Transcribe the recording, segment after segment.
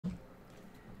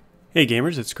Hey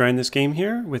gamers, it's grindthisgame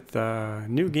here with a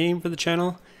new game for the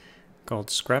channel called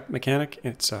Scrap Mechanic.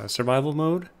 It's survival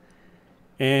mode,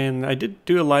 and I did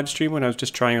do a live stream when I was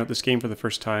just trying out this game for the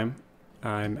first time.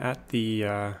 I'm at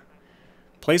the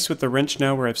place with the wrench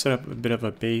now where I've set up a bit of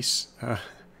a base,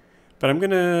 but I'm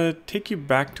going to take you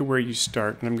back to where you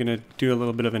start, and I'm going to do a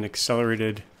little bit of an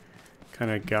accelerated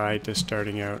kind of guide to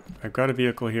starting out. I've got a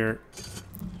vehicle here.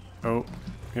 Oh,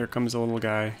 here comes a little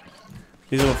guy.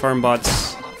 These little farm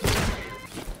bots,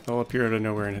 they'll appear out of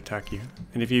nowhere and attack you.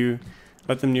 And if you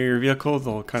let them near your vehicle,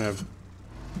 they'll kind of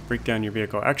break down your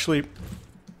vehicle. Actually,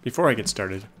 before I get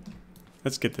started,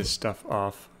 let's get this stuff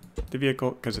off the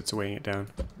vehicle because it's weighing it down.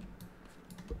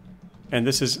 And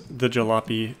this is the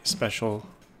Jalopy Special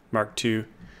Mark II.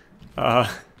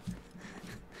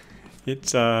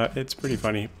 It's pretty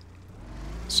funny.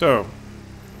 So,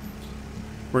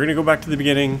 we're gonna go back to the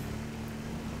beginning,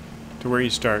 to where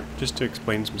you start, just to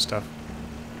explain some stuff.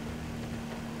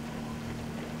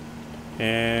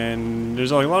 And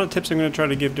there's a lot of tips I'm going to try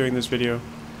to give during this video,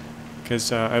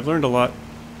 because I've learned a lot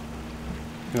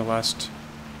in the last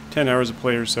 10 hours of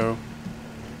play or so.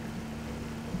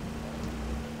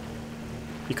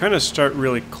 You kind of start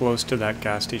really close to that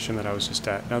gas station that I was just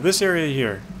at. Now this area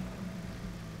here,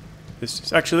 this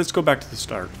is, actually let's go back to the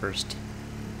start first.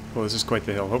 Well, this is quite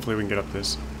the hill. Hopefully we can get up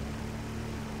this.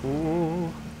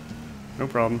 Ooh, no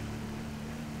problem.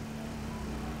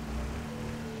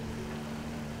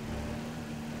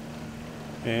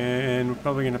 And we're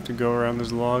probably gonna have to go around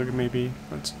this log, maybe.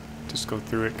 Let's just go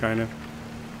through it, kind of.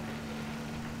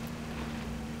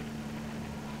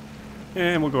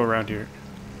 And we'll go around here.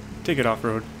 Take it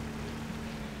off-road.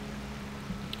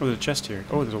 Oh, there's a chest here.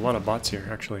 Oh, there's a lot of bots here,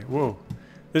 actually. Whoa.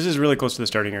 This is really close to the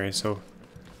starting area, so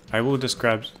I will just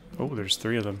grab... Oh, there's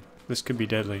 3 of them. This could be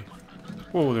deadly.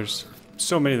 Whoa, there's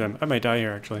so many of them. I might die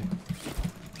here, actually.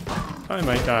 I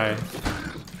might die.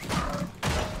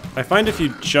 I find if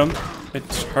you jump,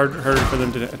 it's harder for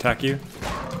them to attack you.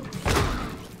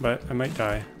 But I might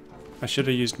die. I should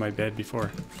have used my bed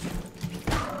before.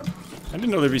 I didn't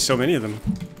know there'd be so many of them.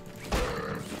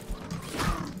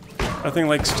 Nothing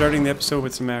like starting the episode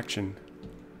with some action.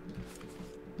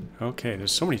 Okay,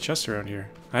 there's so many chests around here.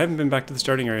 I haven't been back to the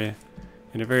starting area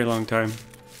in a very long time.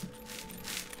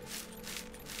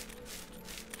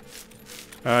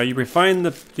 You refine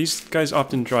these guys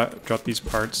often drop these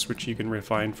parts, which you can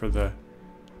refine for the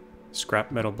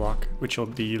scrap metal block, which you'll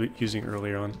be using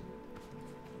earlier on.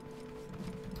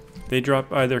 They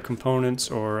drop either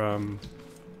components or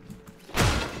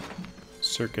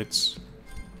circuits.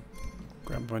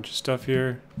 Grab a bunch of stuff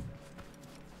here.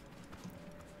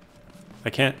 I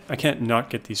can't not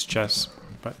get these chests,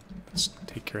 but let's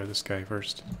take care of this guy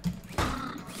first.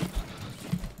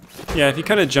 Yeah, if you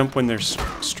kind of jump when they're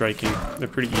striking, they're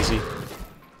pretty easy.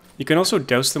 You can also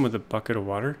douse them with a bucket of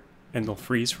water, and they'll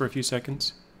freeze for a few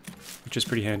seconds, which is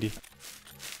pretty handy.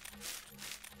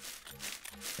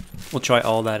 We'll try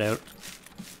all that out.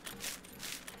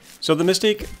 So the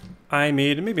mistake I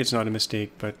made, and maybe it's not a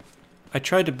mistake, but I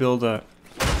tried to build a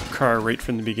car right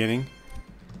from the beginning,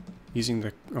 using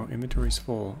the... Oh, inventory's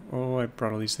full. Oh, I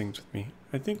brought all these things with me.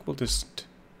 I think we'll just...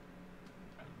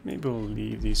 Maybe we'll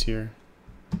leave these here.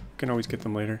 Can always get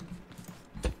them later.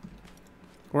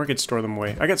 Or I could store them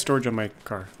away. I got storage on my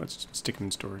car. Let's stick them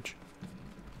in storage.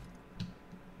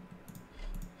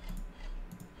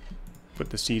 Put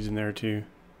the seeds in there too.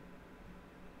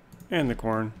 And the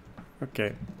corn.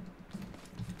 Okay.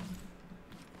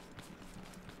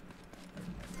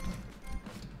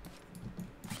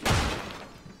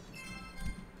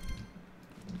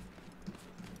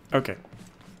 Okay.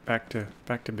 Back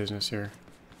to business here.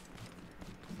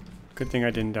 Good thing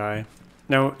I didn't die.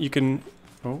 Now you can...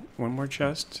 Oh, one more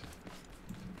chest.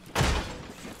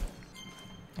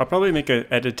 I'll probably make an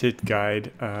edited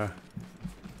guide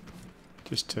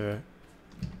just to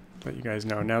let you guys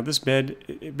know. Now this bed,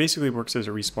 it basically works as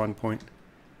a respawn point.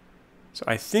 So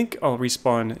I think I'll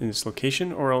respawn in this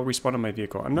location or I'll respawn on my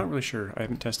vehicle. I'm not really sure. I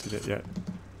haven't tested it yet.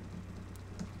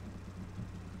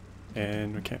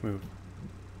 And we can't move.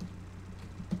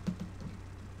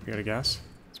 We out of gas?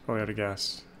 It's probably out of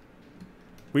gas.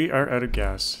 We are out of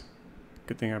gas.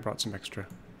 Good thing I brought some extra.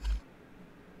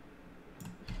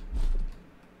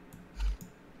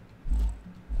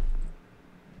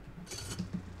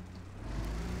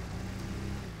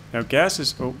 Now gas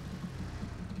is... Oh.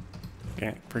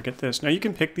 Can't forget this. Now you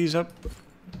can pick these up.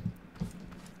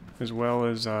 As well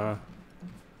as...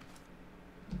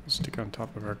 stick on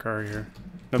top of our car here.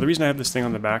 Now the reason I have this thing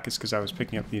on the back is because I was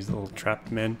picking up these little trapped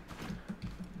men.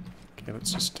 Okay,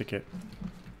 let's just stick it...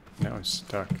 Now I'm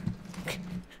stuck.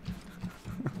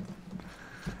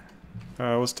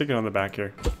 We'll stick it on the back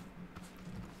here.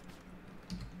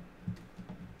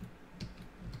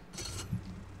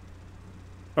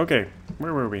 Okay,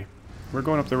 where were we? We're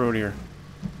going up the road here.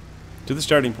 To the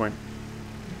starting point.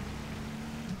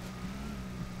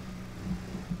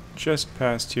 Just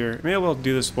past here. Maybe we'll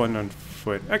do this one on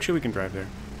foot. Actually, we can drive there.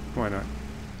 Why not?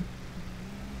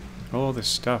 All this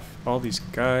stuff. All these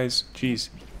guys. Jeez.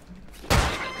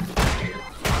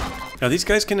 Now, these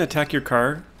guys can attack your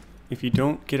car. If you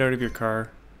don't get out of your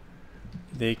car,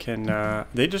 they can...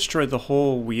 they destroyed the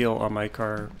whole wheel on my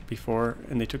car before,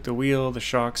 and they took the wheel, the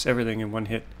shocks, everything in one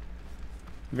hit.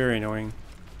 Very annoying.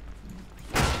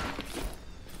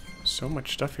 So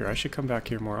much stuff here. I should come back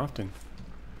here more often.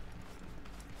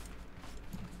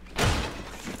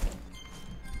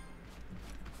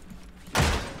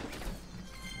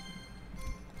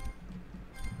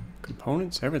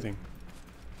 Components, everything.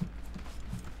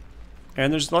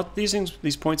 And there's these things,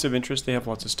 these points of interest, they have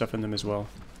lots of stuff in them as well.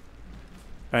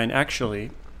 And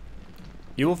actually,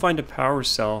 you will find a power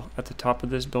cell at the top of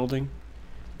this building,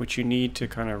 which you need to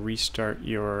kind of restart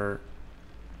your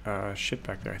ship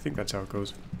back there. I think that's how it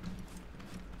goes.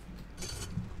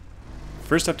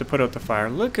 First I have to put out the fire.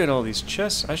 Look at all these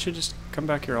chests. I should just come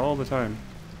back here all the time.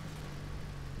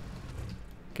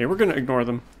 Okay, we're gonna ignore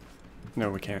them. No,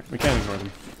 we can't. We can't ignore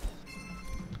them.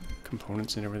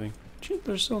 Components and everything. Gee,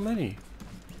 there's so many.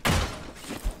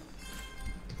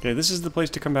 Okay, this is the place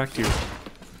to come back to.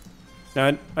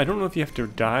 Now, I don't know if you have to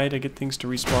die to get things to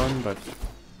respawn, but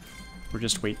we're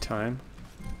just wait time.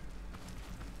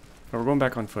 Oh, we're going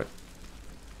back on foot.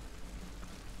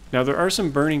 Now, there are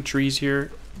some burning trees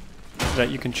here that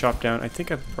you can chop down. I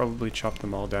think I've probably chopped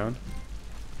them all down.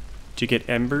 To get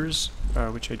embers,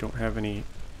 which I don't have any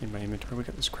in my inventory. We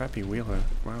got this crappy wheel here.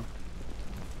 Wow.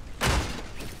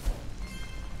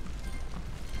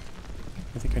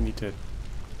 I think I need to...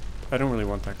 I don't really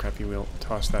want that crappy wheel.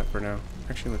 Toss that for now.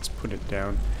 Actually, let's put it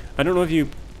down. I don't know if you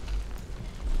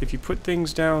put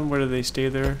things down, whether they stay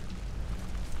there,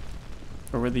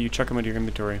 or whether you chuck them into your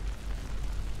inventory.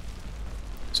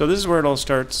 So this is where it all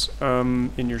starts,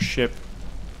 in your ship.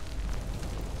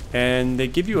 And they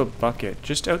give you a bucket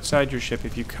just outside your ship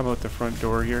if you come out the front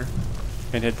door here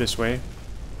and head this way.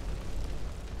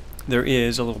 There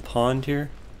is a little pond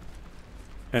here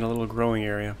and a little growing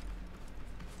area.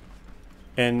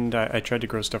 And I tried to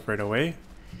grow stuff right away.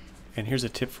 And here's a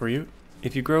tip for you.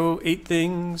 If you grow 8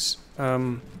 things,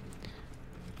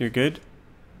 you're good.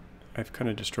 I've kind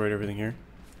of destroyed everything here.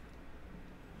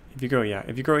 If you grow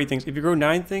 8 things. If you grow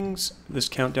 9 things, this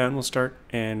countdown will start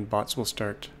and bots will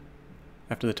start.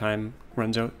 After the time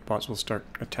runs out, bots will start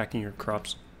attacking your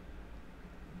crops.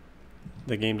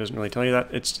 The game doesn't really tell you that.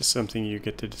 It's just something you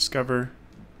get to discover.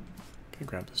 Can I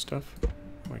grab this stuff?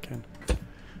 Oh, I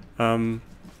can.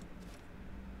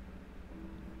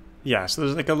 Yeah, so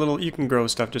there's like a little, you can grow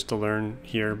stuff just to learn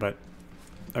here, but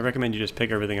I recommend you just pick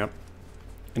everything up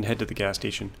and head to the gas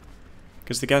station.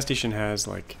 Because the gas station has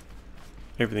like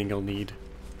everything you'll need.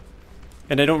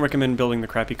 And I don't recommend building the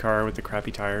crappy car with the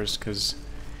crappy tires, because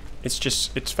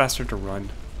it's faster to run,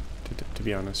 to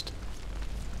be honest.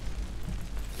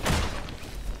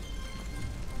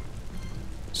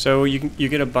 So you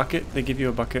get a bucket, they give you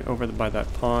a bucket over by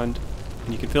that pond,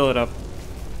 and you can fill it up.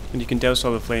 And you can douse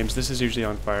all the flames. This is usually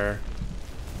on fire.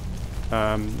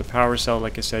 The power cell,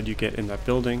 like I said, you get in that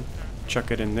building. Chuck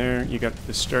it in there. You got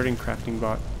the starting crafting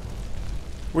bot,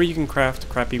 where you can craft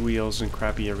crappy wheels and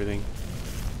crappy everything.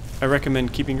 I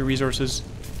recommend keeping your resources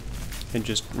and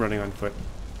just running on foot.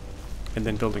 And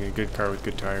then building a good car with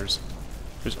good tires.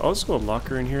 There's also a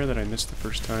locker in here that I missed the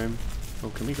first time. Oh,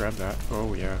 can we grab that?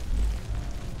 Oh, yeah.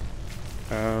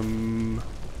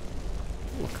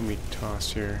 What can we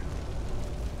toss here?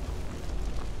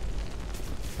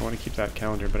 I want to keep that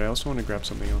calendar, but I also want to grab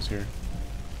something else here.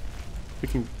 We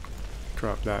can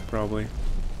drop that, probably.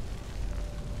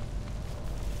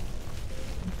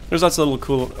 There's lots of little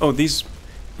cool... Oh, these...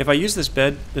 If I use this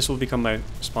bed, this will become my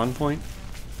spawn point.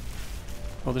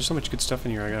 Oh, there's so much good stuff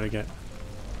in here I gotta get.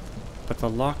 But the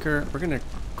locker... We're gonna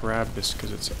grab this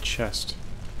because it's a chest.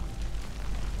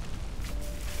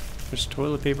 There's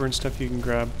toilet paper and stuff you can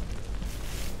grab.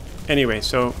 Anyway,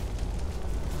 so...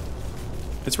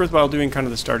 It's worthwhile doing kind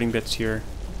of the starting bits here.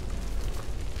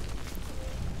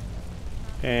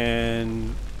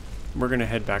 And we're going to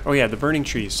head back. Oh yeah, the burning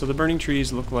trees. So the burning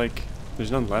trees look like...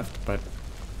 There's none left, but...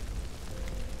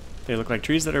 They look like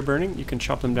trees that are burning. You can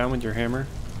chop them down with your hammer.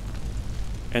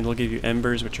 And they'll give you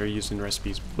embers, which are used in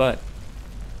recipes. But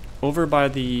over by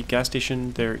the gas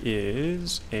station, there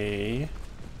is a...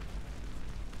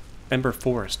 Ember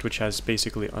forest, which has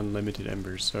basically unlimited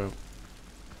embers, so...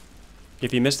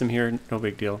 If you missed them here, no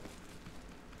big deal.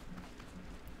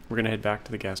 We're going to head back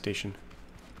to the gas station.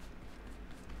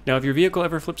 Now, if your vehicle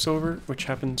ever flips over, which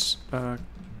happens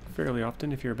fairly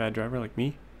often if you're a bad driver like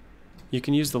me. You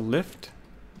can use the lift,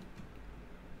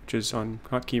 which is on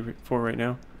hotkey 4 right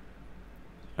now,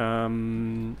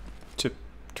 to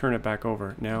turn it back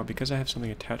over. Now, because I have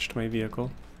something attached to my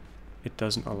vehicle, it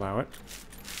doesn't allow it.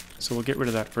 So we'll get rid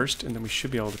of that first, and then we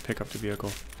should be able to pick up the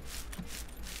vehicle.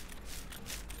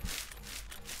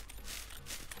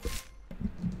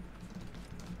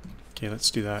 Okay,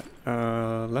 let's do that.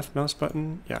 Left mouse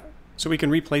button, yeah. So we can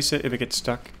replace it if it gets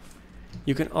stuck.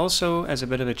 You can also, as a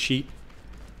bit of a cheat,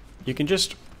 you can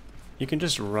just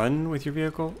run with your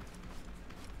vehicle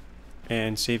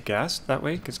and save gas that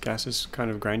way, because gas is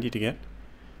kind of grindy to get.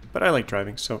 But I like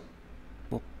driving, so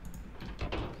we'll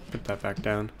put that back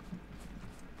down.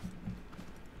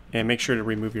 And make sure to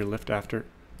remove your lift after.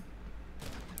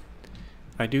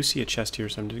 I do see a chest here,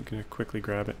 so I'm just going to quickly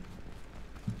grab it.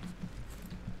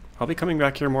 I'll be coming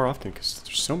back here more often because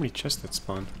there's so many chests that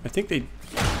spawn. I think they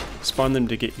spawned them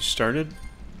to get you started,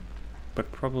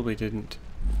 but probably didn't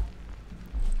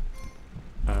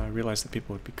realize that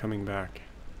people would be coming back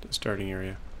to the starting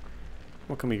area.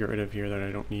 What can we get rid of here that I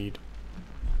don't need?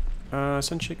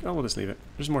 Sunshake, oh, we'll just leave it.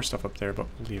 There's more stuff up there, but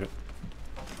we'll leave it.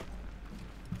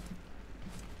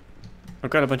 I've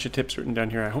got a bunch of tips written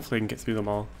down here. Hopefully I can get through them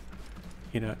all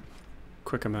in a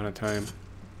quick amount of time.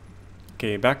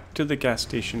 Okay, back to the gas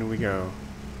station we go.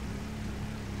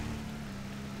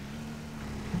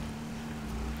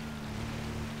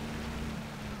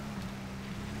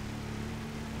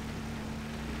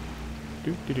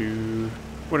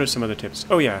 What are some other tips?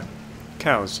 Oh yeah,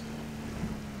 cows.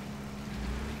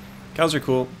 Cows are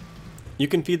cool. You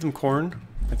can feed them corn.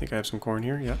 I think I have some corn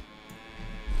here, yeah.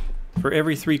 For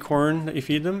every 3 corn that you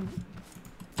feed them,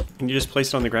 and you just place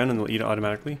it on the ground and they'll eat it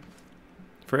automatically.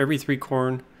 For every 3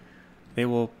 corn, they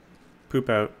will poop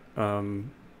out,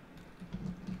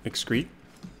 excrete,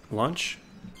 launch,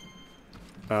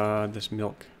 this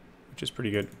milk, which is pretty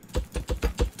good.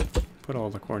 Put all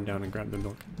the corn down and grab the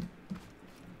milk.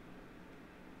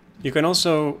 You can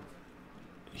also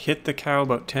hit the cow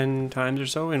about 10 times or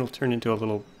so and it'll turn into a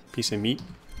little piece of meat.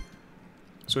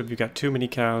 So if you've got too many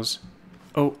cows...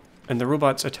 Oh, and the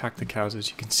robots attack the cows, as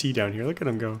you can see down here. Look at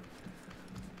them go.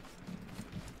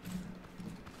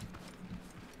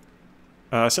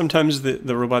 Sometimes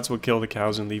the robots will kill the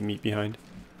cows and leave meat behind.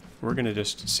 We're gonna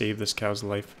just save this cow's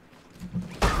life.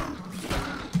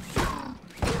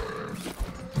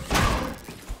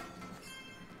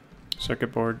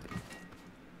 Circuit board.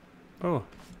 Oh,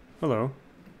 hello.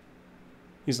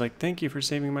 He's like, thank you for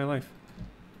saving my life.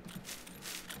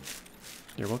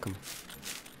 You're welcome.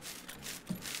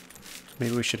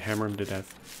 Maybe we should hammer him to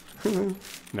death.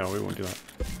 No, we won't do that.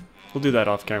 We'll do that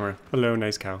off camera. Hello,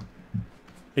 nice cow.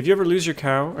 If you ever lose your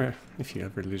cow,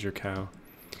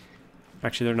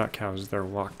 actually they're not cows, they're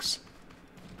walks.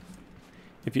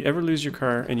 If you ever lose your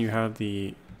car and you have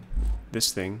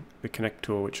this thing, the connect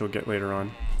tool, which you'll get later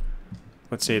on.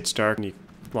 Let's say it's dark and you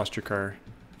lost your car.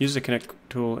 Use the connect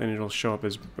tool and it'll show up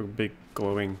as a big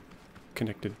glowing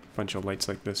connected bunch of lights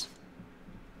like this.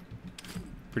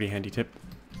 Pretty handy tip.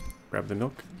 Grab the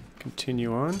milk,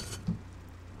 continue on.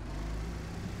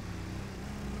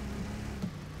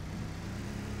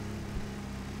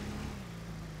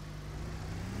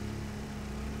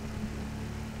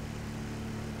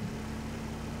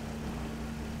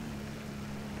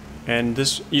 And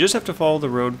this, you just have to follow the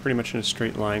road pretty much in a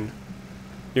straight line.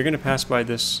 You're going to pass by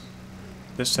this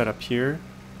setup here,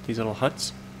 these little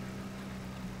huts.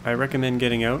 I recommend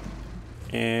getting out,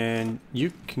 and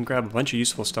you can grab a bunch of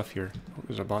useful stuff here. Oh,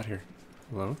 there's a bot here.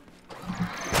 Hello?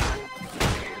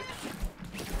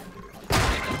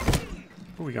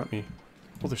 Oh, he got me.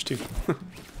 Oh, there's 2.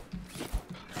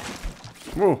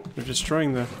 Whoa, they're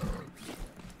destroying the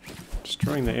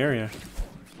area.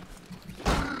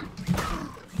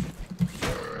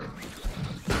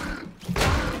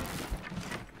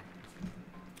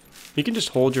 You can just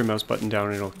hold your mouse button down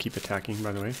and it'll keep attacking,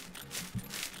 by the way.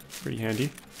 Pretty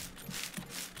handy.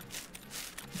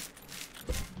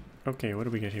 Okay, what do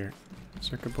we get here?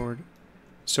 Circuit board.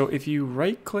 So if you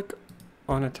right click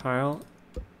on a tile,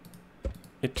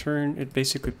 it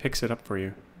basically picks it up for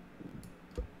you.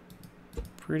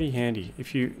 Pretty handy.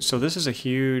 So this is a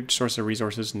huge source of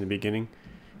resources in the beginning.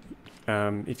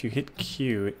 If you hit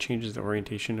Q, it changes the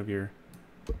orientation of your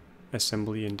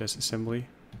assembly and disassembly.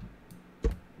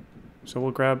 So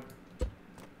we'll let's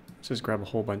just grab a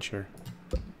whole bunch here.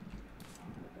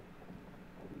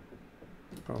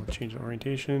 I'll change the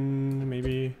orientation,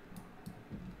 maybe.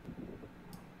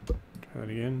 Try that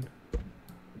again.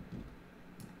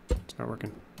 It's not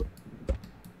working.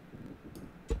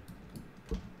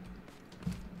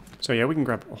 So yeah, we can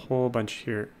grab a whole bunch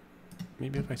here.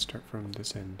 Maybe if I start from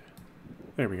this end.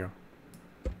 There we go.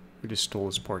 We just stole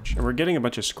his porch. And we're getting a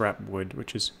bunch of scrap wood,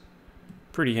 which is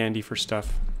pretty handy for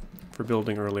stuff, for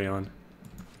building early on.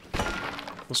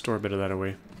 We'll store a bit of that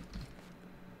away.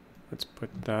 Let's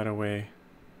put that away.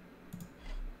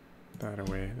 That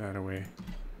away, that away.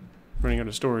 Running out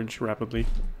of storage rapidly.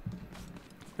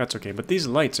 That's okay, but these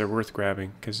lights are worth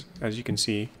grabbing, because as you can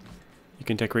see, you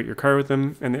can decorate your car with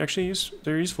them, and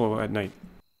they're useful at night.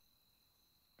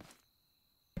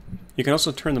 You can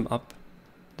also turn them up.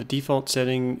 The default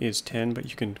setting is 10, but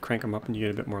you can crank them up and you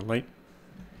get a bit more light.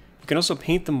 You can also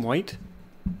paint them white,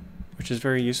 which is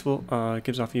very useful. It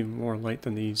gives off even more light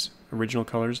than these original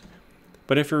colors.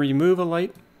 But if you remove a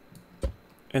light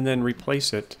and then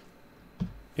replace it,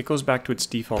 it goes back to its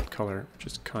default color, which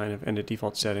is kind of, and a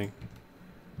default setting.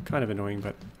 Kind of annoying,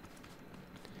 but...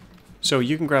 So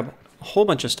you can grab a whole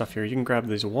bunch of stuff here. You can grab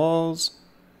these walls,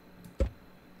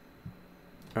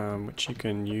 which you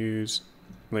can use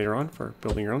later on for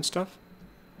building your own stuff.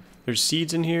 There's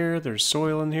seeds in here, there's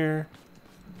soil in here.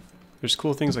 There's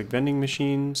cool things like vending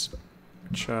machines,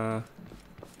 which I've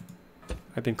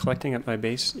been collecting at my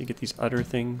base. You get these udder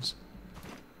things.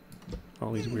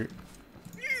 All these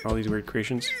weird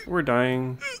creations. We're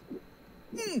dying.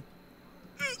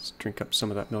 Let's drink up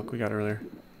some of that milk we got earlier.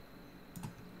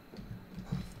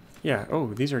 Yeah,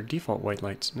 oh, these are default white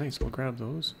lights. Nice, we'll grab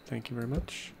those. Thank you very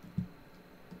much.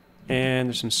 And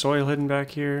there's some soil hidden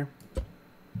back here.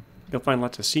 You'll find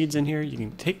lots of seeds in here. You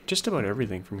can take just about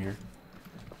everything from here.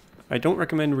 I don't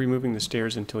recommend removing the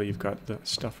stairs until you've got the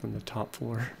stuff from the top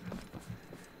floor.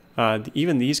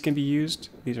 Even these can be used.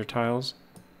 These are tiles.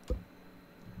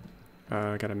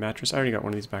 I got a mattress. I already got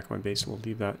one of these back on my base, so we'll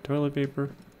leave that. Toilet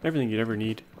paper. Everything you'd ever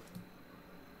need.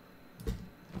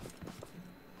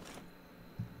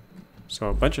 So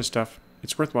a bunch of stuff.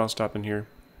 It's worthwhile stopping here.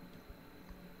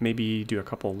 Maybe do a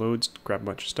couple loads, grab a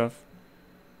bunch of stuff.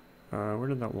 Where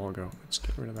did that wall go? Let's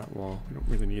get rid of that wall. We don't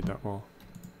really need that wall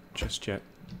just yet.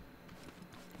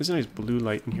 There's a nice blue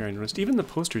light in here, I noticed. Even the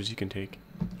posters you can take.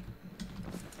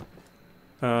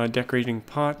 Decorating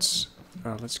pots.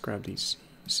 Let's grab these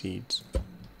seeds.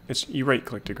 You right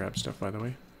click to grab stuff, by the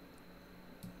way.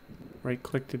 Right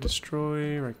click to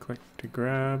destroy, right click to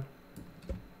grab.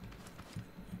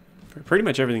 Pretty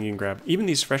much everything you can grab. Even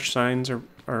these fresh signs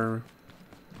are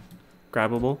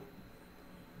grabbable.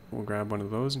 We'll grab one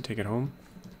of those and take it home.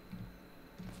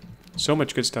 So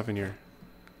much good stuff in here.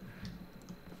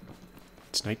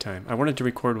 It's nighttime. I wanted to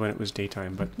record when it was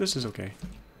daytime, but this is okay.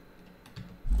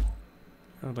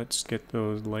 Let's get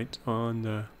those lights on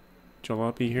the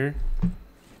jalopy here.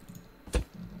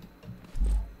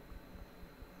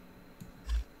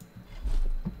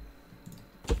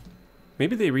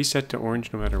 Maybe they reset to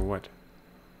orange no matter what.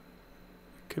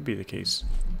 Could be the case.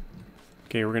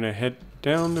 Okay, we're gonna head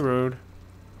down the road.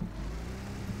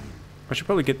 I should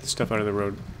probably get this stuff out of the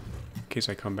road in case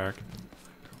I come back.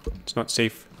 It's not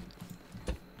safe.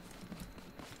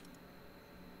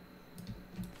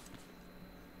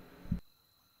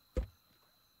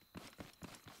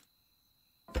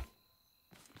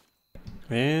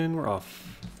 And we're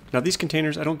off. Now these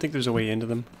containers, I don't think there's a way into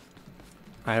them.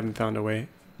 I haven't found a way.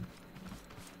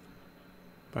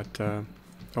 But,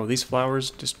 oh, these flowers,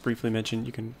 just briefly mentioned,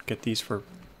 you can get these for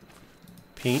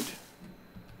paint.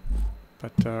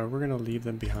 But we're going to leave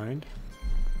them behind.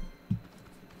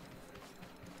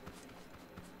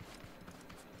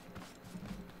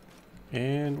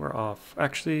 And we're off.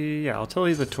 Actually, yeah, I'll tell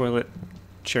you the toilet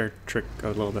chair trick a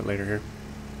little bit later here.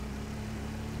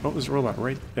 Oh, there's a robot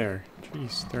right there.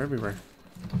 Jeez, they're everywhere.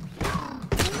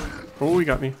 Oh, he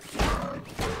got me.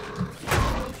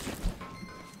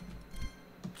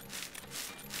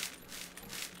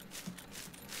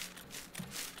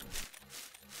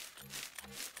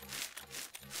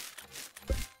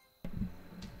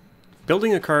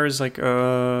 Building a car is like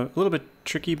a little bit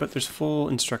tricky, but there's full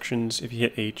instructions. If you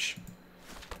hit H,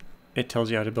 it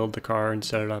tells you how to build the car and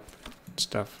set it up and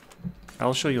stuff.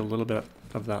 I'll show you a little bit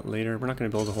of that later. We're not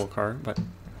going to build the whole car, but...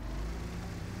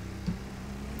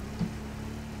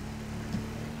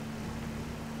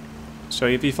 So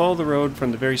if you follow the road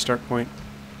from the very start point,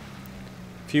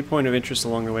 a few points of interest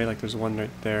along the way, like there's one right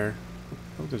there.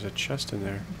 Oh, there's a chest in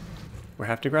there. We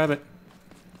have to grab it.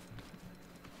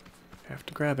 Have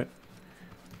to grab it.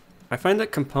 I find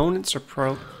that components are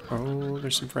Oh,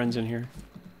 there's some friends in here.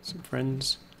 Some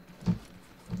friends.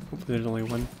 Hopefully there's only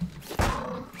one.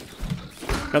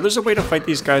 Now there's a way to fight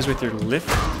these guys with your lift.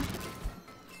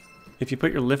 If you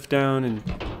put your lift down and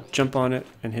jump on it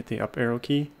and hit the up arrow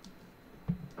key,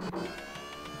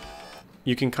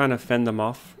 you can kind of fend them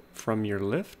off from your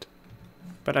lift.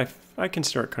 But I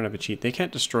consider it kind of a cheat. They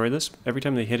can't destroy this. Every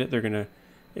time they hit it,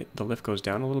 the lift goes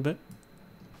down a little bit.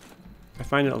 I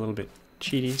find it a little bit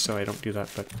cheaty, so I don't do that,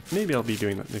 but maybe I'll be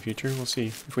doing that in the future. We'll see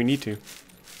if we need to.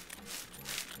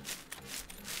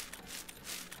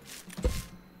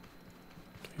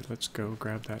 Okay, let's go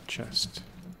grab that chest.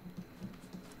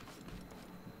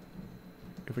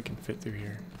 If we can fit through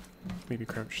here. Maybe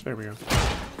crouch. There we go.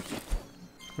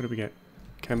 What do we get?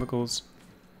 Chemicals.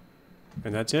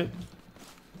 And that's it.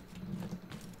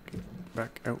 Okay,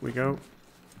 back out we go.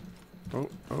 Oh,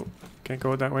 oh, can't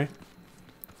go that way.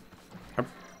 Up.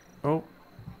 Oh,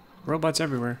 robots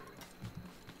everywhere.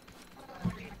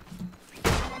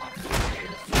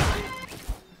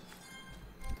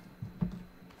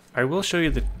 I will show you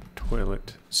the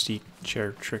toilet seat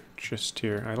chair trick just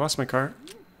here. I lost my car.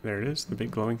 There it is, the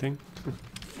big glowing thing.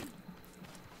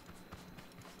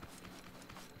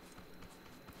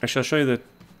 Actually, I'll show you the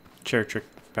chair trick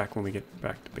back when we get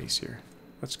back to base here.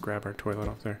 Let's grab our toilet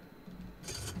off there.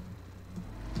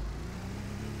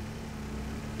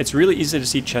 It's really easy to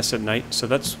see chests at night, so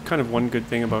that's kind of one good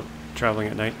thing about traveling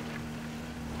at night.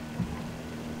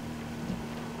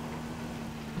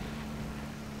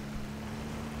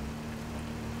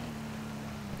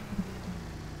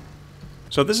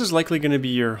 So this is likely going to be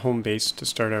your home base to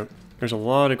start out. There's a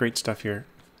lot of great stuff here.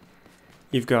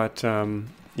 You've got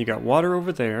water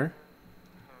over there,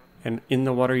 and in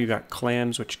the water you got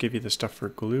clams, which give you the stuff for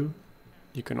glue.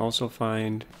 You can also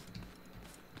find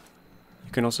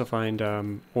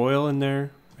oil in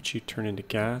there, which you turn into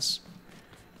gas.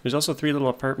 There's also 3 little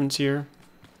apartments here.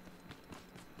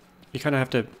 You kind of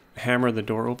have to hammer the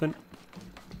door open,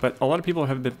 but a lot of people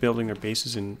have been building their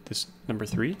bases in this number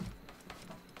 3.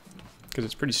 Because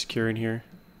it's pretty secure in here.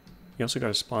 You also got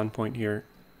a spawn point here.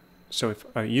 So if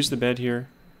I use the bed here,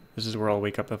 this is where I'll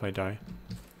wake up if I die.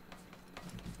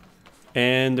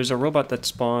 And there's a robot that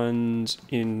spawns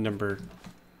in number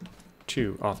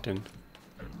 2 often.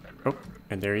 Oh,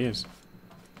 and there he is.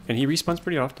 And he respawns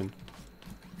pretty often.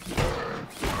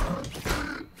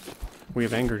 We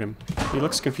have angered him. He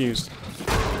looks confused.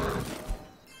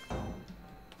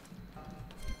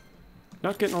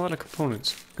 Not getting a lot of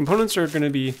components. Components are going to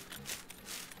be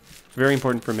very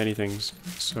important for many things.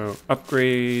 So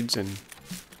upgrades, and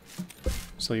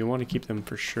so you want to keep them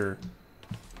for sure.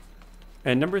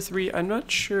 And number 3, I'm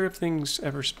not sure if things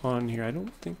ever spawn here. I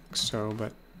don't think so,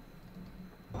 but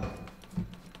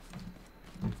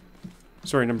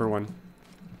sorry, number 1.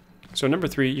 So number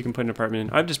 3, you can put an apartment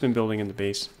in. I've just been building in the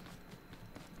base.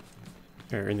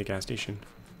 Or in the gas station.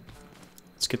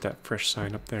 Let's get that fresh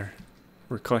sign up there.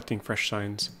 We're collecting fresh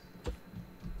signs.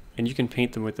 And you can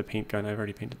paint them with the paint gun. I've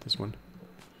already painted this one.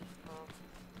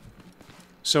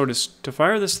 So to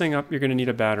fire this thing up, you're going to need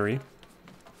a battery.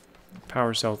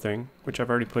 Power cell thing, which I've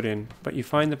already put in. But you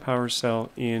find the power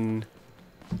cell in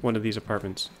one of these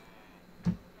apartments.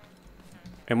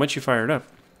 And once you fire it up,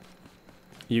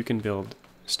 you can build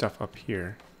stuff up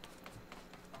here.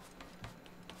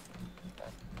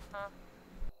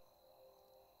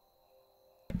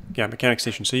 Yeah, mechanic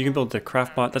station. So you can build the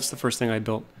craft bot. That's the first thing I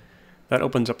built. That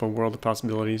opens up a world of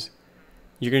possibilities.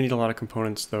 You're going to need a lot of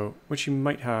components though, which you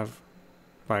might have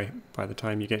by the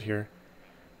time you get here.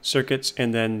 Circuits,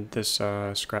 and then this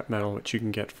scrap metal, which you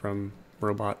can get from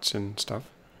robots and stuff.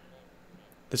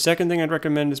 The second thing I'd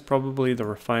recommend is probably the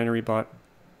refinery bot,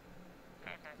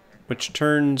 which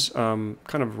turns kind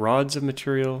of rods of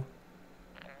material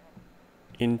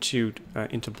into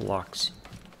blocks.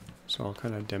 So I'll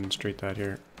kind of demonstrate that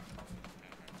here.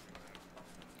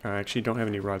 I actually don't have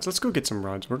any rods. Let's go get some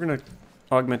rods. We're going to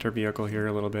augment our vehicle here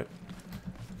a little bit.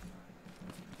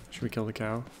 Should we kill the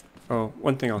cow? Oh,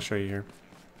 one thing I'll show you here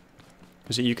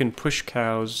is that you can push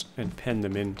cows and pen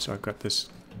them in. So I've got this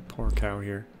poor cow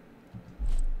here.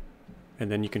 And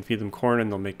then you can feed them corn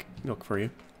and they'll make milk for you.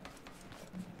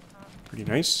 Pretty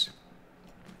nice.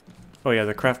 Oh yeah,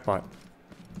 the craft bot.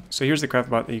 So here's the craft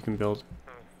bot that you can build.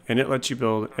 And it lets you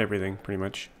build everything, pretty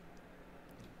much.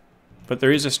 But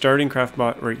there is a starting craft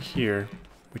bot right here,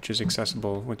 which is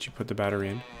accessible once you put the battery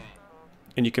in.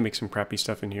 And you can make some crappy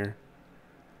stuff in here.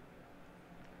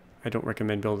 I don't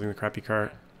recommend building the crappy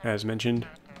car, as mentioned.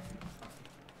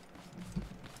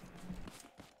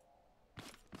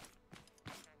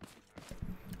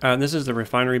 This is the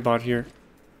refinery bot here.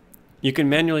 You can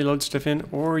manually load stuff in,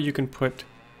 or you can put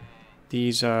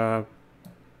these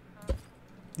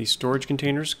storage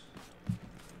containers.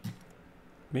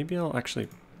 Maybe I'll actually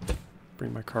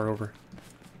bring my car over.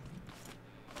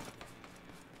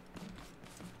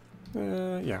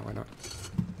 Yeah, why not?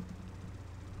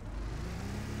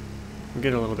 We'll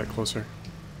get a little bit closer.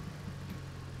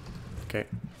 Okay.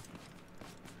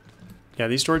 Yeah,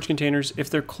 these storage containers, if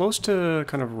they're close to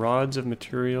kind of rods of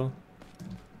material,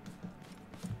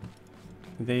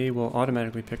 they will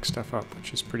automatically pick stuff up,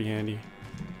 which is pretty handy.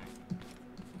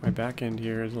 My back end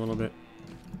here is a little bit...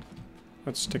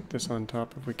 Let's stick this on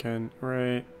top if we can.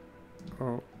 Right.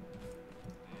 Oh.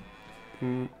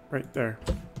 Right there.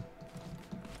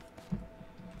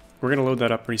 We're going to load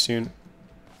that up pretty soon.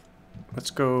 Let's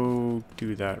go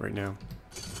do that right now.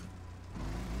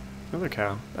 Another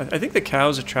cow. I think the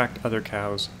cows attract other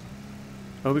cows.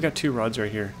 Oh, we got 2 rods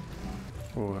right here.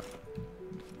 Oh.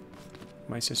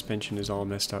 My suspension is all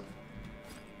messed up.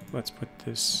 Let's put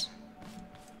this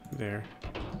there.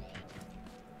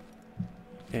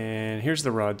 And here's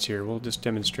the rods here. We'll just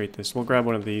demonstrate this. We'll grab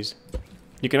one of these.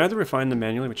 You can either refine them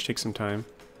manually, which takes some time,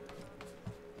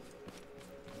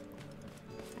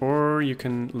 or you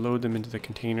can load them into the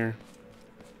container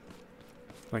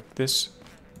like this,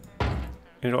 and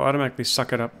it'll automatically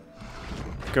suck it up,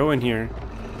 go in here,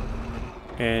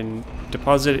 and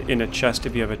deposit it in a chest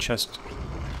if you have a chest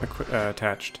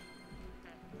attached.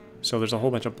 So there's a whole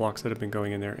bunch of blocks that have been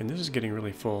going in there, and this is getting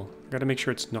really full. Got to make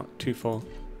sure it's not too full,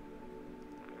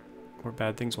 or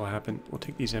bad things will happen. We'll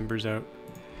take these embers out.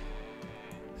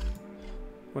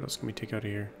 What else can we take out of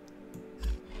here?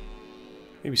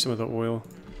 Maybe some of the oil.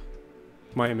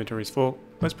 My inventory's full.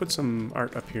 Let's put some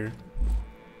art up here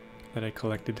that I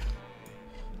collected.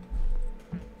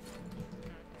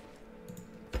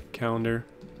 Calendar.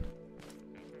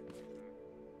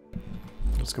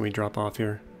 What else can we drop off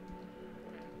here?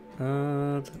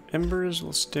 The embers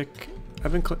will stick...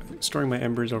 I've been storing my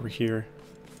embers over here.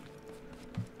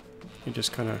 You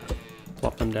just kind of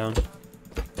plop them down.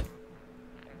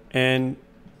 And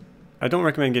I don't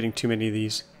recommend getting too many of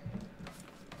these,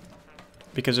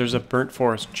 because there's a burnt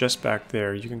forest just back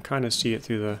there. You can kind of see it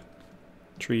through the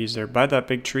trees there. By that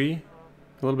big tree,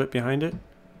 a little bit behind it.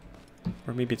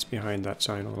 Or maybe it's behind that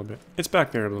sign a little bit. It's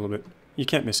back there a little bit. You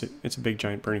can't miss it. It's a big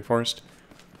giant burning forest.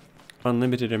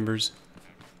 Unlimited embers.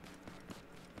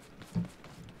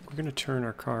 We're going to turn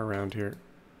our car around here.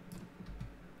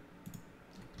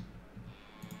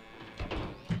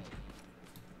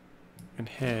 And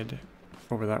head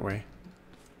over that way.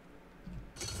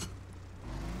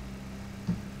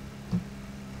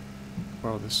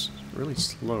 Wow, this is really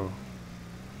slow.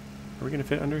 Are we gonna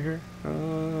fit under here?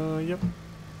 Yep.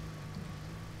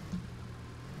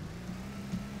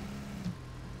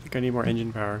 I think I need more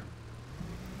engine power.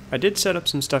 I did set up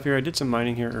some stuff here. I did some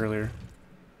mining here earlier.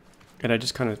 And I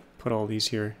just kind of put all these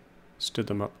here, stood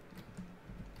them up.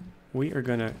 We are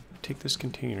gonna take this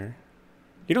container.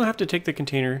 You don't have to take the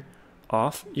container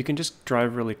off. You can just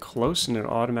drive really close and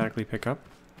it'll automatically pick up.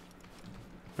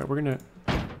 But we're gonna...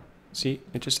 See,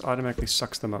 it just automatically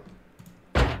sucks them up.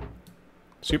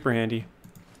 Super handy.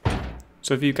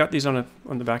 So if you've got these on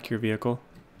the back of your vehicle,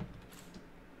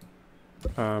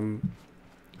 they'll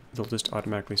just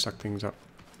automatically suck things up.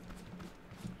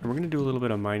 And we're going to do a little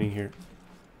bit of mining here.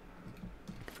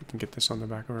 If we can get this on the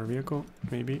back of our vehicle,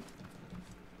 maybe.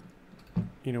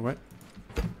 You know what?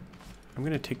 I'm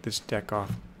going to take this deck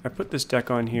off. I put this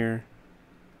deck on here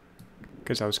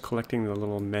because I was collecting the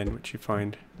little men which you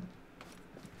find.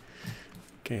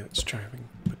 Okay, let's try and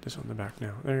put this on the back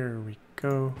now. There we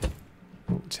go.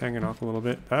 Oh, it's hanging off a little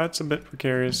bit. That's a bit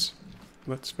precarious.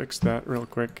 Let's fix that real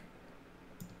quick.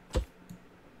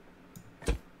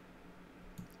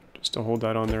 Just to hold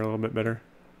that on there a little bit better.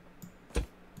 Okay,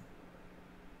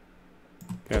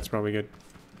 that's probably good.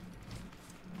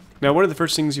 Now, one of the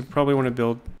first things you probably want to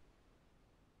build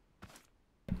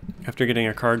after getting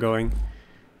a car going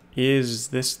is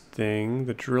this thing,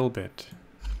 the drill bit,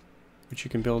 which you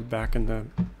can build back in the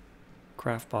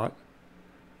craft bot.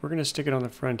 We're going to stick it on the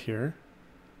front here.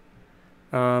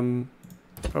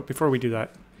 But before we do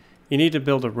that, you need to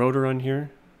build a rotor on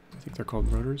here. I think they're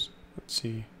called rotors. Let's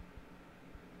see.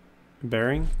 A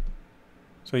bearing.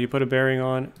 So you put a bearing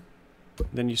on,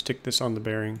 then you stick this on the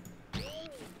bearing,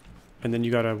 and then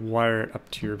you got to wire it up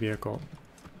to your vehicle.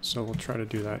 So we'll try to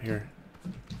do that here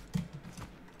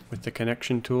with the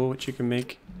connection tool, which you can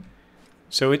make.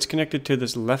 So it's connected to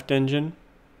this left engine,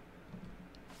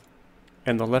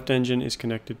 and the left engine is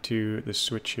connected to the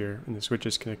switch here, and the switch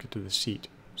is connected to the seat.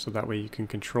 So that way you can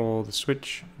control the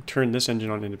switch, turn this engine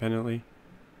on independently.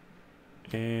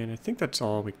 And I think that's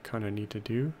all we kind of need to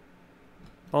do.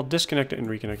 I'll disconnect it and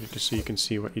reconnect it just so you can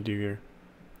see what you do here.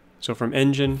 So from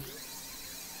engine,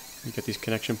 you get these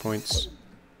connection points.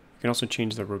 You can also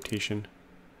change the rotation.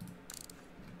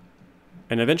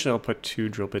 And eventually I'll put 2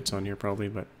 drill bits on here probably,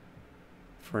 but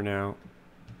for now,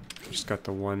 just got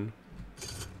the 1.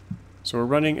 So we're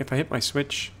running. If I hit my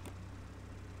switch,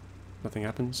 nothing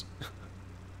happens.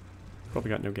 Probably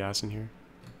got no gas in here.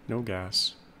 No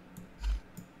gas.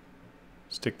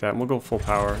 Stick that, and we'll go full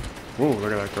power. Whoa,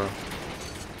 look at that go.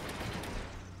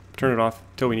 turn it off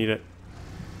till we need it.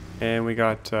 And we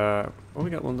got, oh,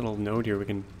 we got one little node here we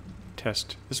can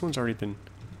test. This one's already been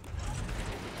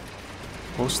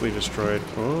mostly destroyed.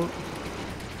 Oh.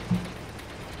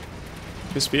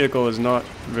 This vehicle is not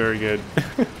very good.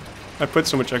 I put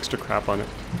so much extra crap on it.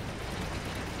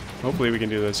 Hopefully we can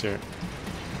do this here.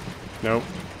 Nope.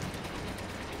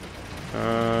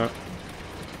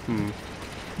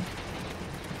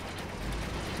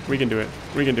 We can do it.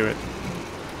 We can do it.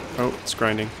 Oh, it's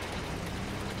grinding.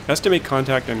 It has to make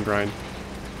contact and grind.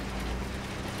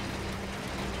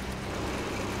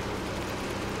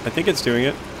 I think it's doing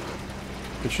it.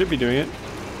 It should be doing it.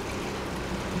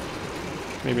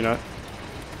 Maybe not.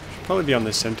 Should probably be on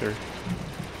the center.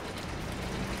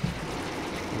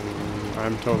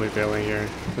 I'm totally failing here.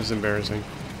 This is embarrassing.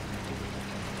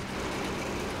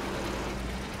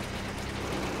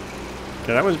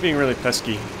 Okay, that one's being really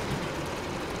pesky.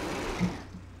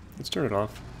 Let's turn it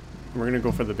off. We're gonna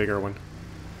go for the bigger one.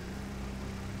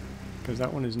 Because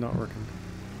that one is not working.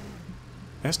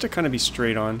 It has to kind of be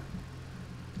straight on.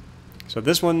 So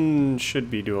this one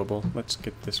should be doable. Let's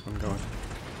get this one going.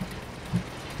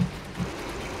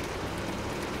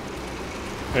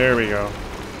 There we go.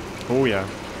 Oh yeah.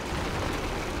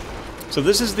 So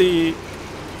this is the...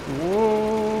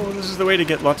 Whoa, this is the way to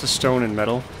get lots of stone and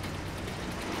metal.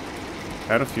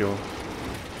 Out of fuel.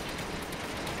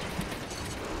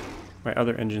 My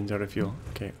other engine's out of fuel.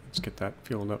 Okay, let's get that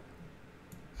fueled up.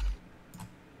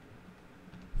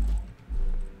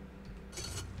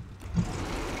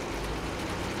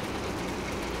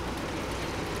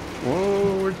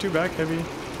 Whoa, we're too back heavy.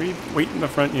 We wait in the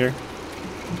front here.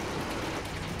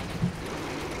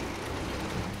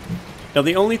 Now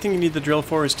the only thing you need the drill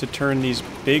for is to turn these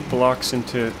big blocks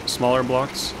into smaller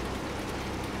blocks.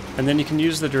 And then you can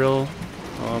use the drill...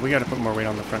 Oh, we gotta put more weight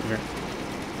on the front here.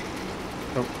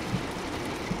 Oh.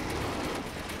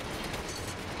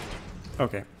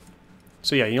 Okay.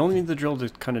 So yeah, you only need the drill to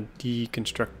kind of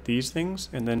deconstruct these things,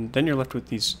 and then you're left with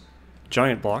these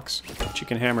giant blocks, which you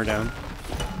can hammer down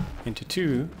into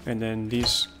two, and then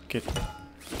these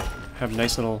have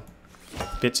nice little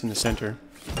bits in the center.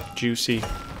 Juicy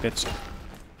bits.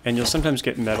 And you'll sometimes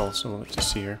get metal, so let's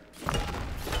just see here.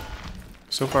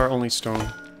 So far only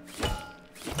stone.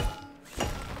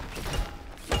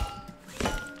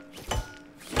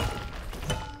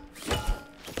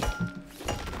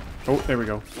 Oh, there we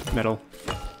go. Metal.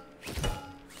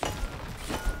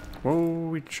 Whoa,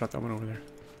 we shot that one over there.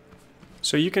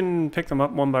 So you can pick them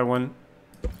up one by one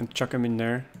and chuck them in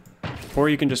there. Or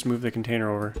you can just move the container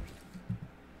over.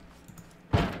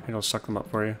 It'll suck them up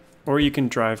for you. Or you can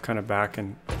drive kind of back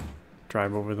and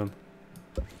drive over them.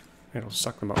 It'll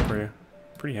suck them up for you.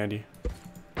 Pretty handy.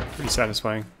 Pretty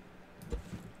satisfying.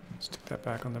 Stick that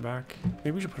back on the back.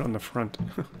 Maybe we should put it on the front.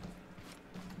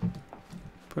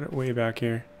 Put it way back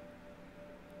here.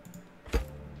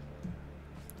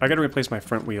 I gotta replace my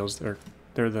front wheels. They're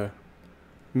the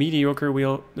mediocre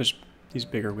wheel. There's these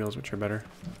bigger wheels which are better.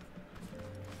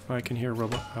 Oh, I can hear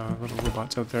little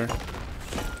robots out there.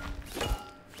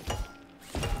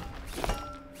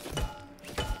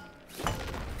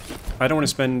 I don't want to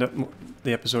spend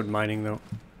the episode mining though.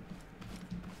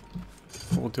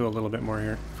 We'll do a little bit more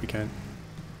here if we can.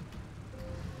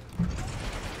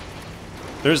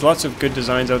 There's lots of good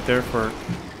designs out there for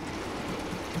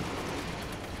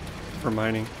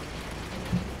mining.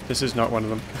 This is not one of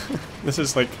them. This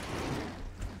is like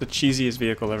the cheesiest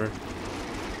vehicle ever.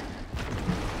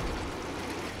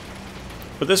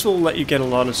 But this will let you get a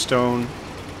lot of stone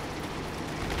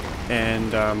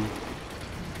and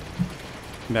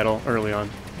metal early on,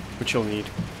 which you'll need.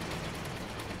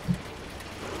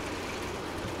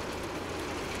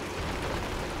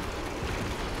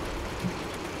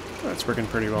 That's working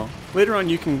pretty well. Later on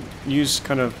you can use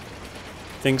kind of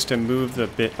things to move the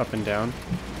bit up and down,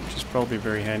 which is probably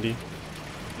very handy.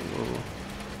 Whoa.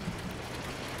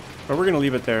 But we're going to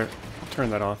leave it there. I'll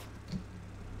turn that off.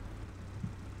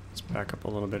 Let's back up a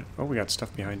little bit. Oh, we got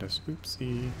stuff behind us.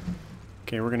 Oopsie.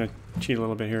 Okay, we're going to cheat a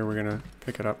little bit here. We're going to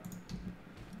pick it up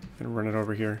and run it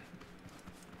over here.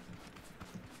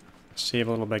 Save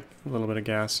a little bit of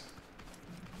gas.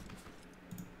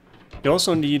 You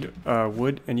also need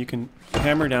wood, and you can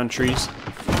hammer down trees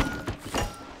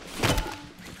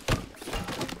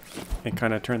and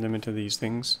kind of turn them into these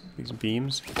things, these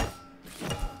beams.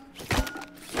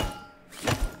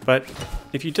 But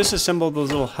if you disassemble those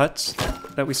little huts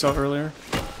that we saw earlier,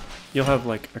 you'll have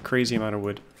like a crazy amount of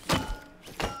wood.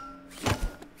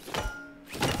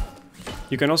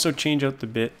 You can also change out the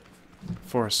bit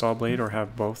for a saw blade or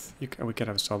have both. We could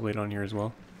have a saw blade on here as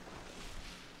well.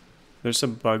 There's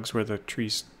some bugs where the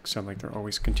trees sound like they're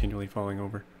always continually falling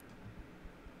over.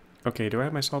 Okay, do I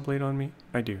have my saw blade on me?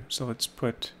 I do. So let's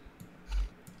put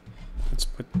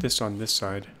this on this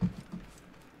side.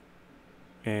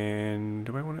 And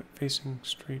do I want it facing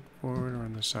straight forward or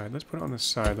on the side? Let's put it on the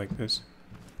side like this.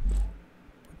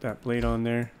 Put that blade on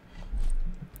there.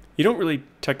 You don't really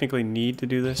technically need to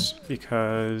do this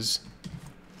because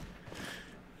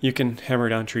you can hammer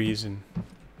down trees, and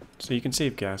so you can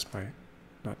save gas by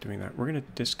not doing that. We're going to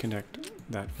disconnect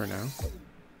that for now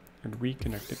and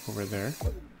reconnect it over there.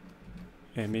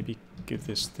 And maybe give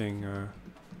this thing a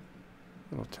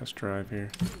little test drive here.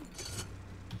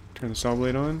 Turn the saw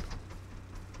blade on.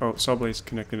 Oh, saw blade's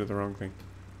connected to the wrong thing.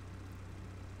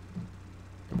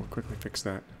 And we'll quickly fix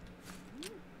that.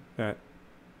 That's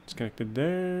connected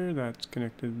there, that's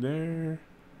connected there.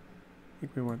 I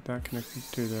think we want that connected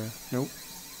to the... Nope.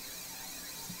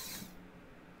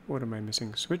 What am I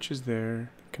missing? Switch is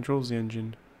there. Controls the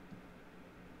engine.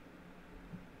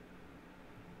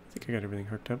 I think I got everything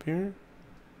hooked up here.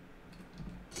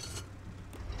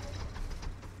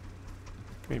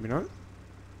 Maybe not.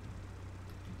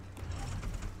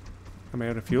 Am I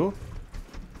out of fuel?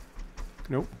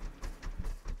 Nope.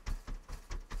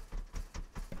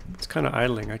 It's kind of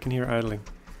idling. I can hear idling.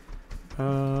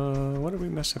 What did we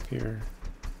mess up here?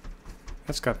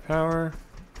 That's got power.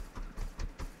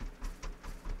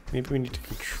 Maybe we need to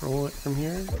control it from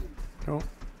here? Nope.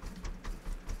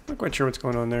 Not quite sure what's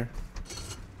going on there.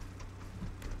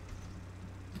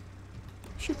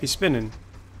 Should be spinning.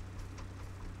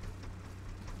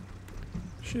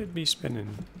 Should be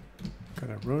spinning. Got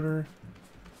a rotor.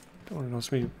 Don't know what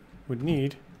else we would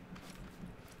need.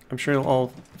 I'm sure you'll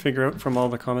all figure out from all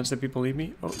the comments that people leave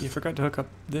me. Oh, you forgot to hook up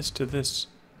this to this.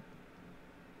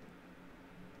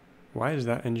 Why is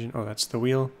that engine? Oh, that's the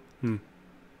wheel.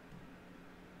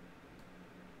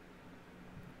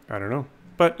 I don't know.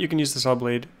 But you can use the saw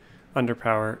blade under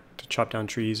power to chop down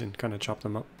trees and kind of chop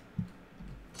them up.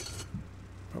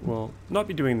 But we'll not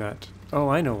be doing that. Oh,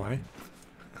 I know why.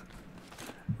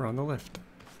 We're on the lift.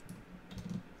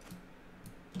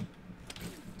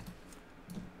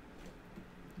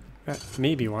 That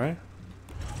may be why.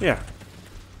 Yeah.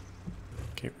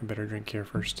 Okay, we better drink here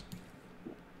first.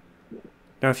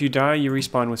 Now, if you die, you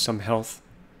respawn with some health.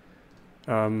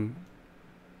 And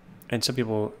some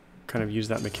people kind of use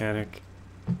that mechanic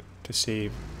to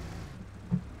save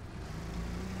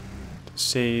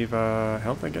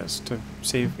health, I guess, to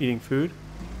save eating food.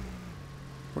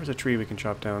 Where's a tree we can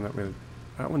chop down?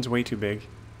 That one's way too big.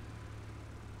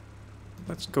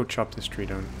 Let's go chop this tree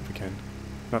down if we can.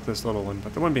 Not this little one,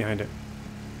 but the one behind it.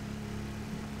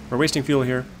 We're wasting fuel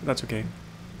here, but that's okay.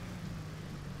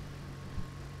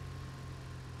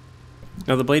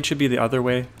 Now the blade should be the other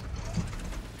way,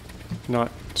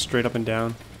 not straight up and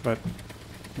down, but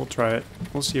we'll try it.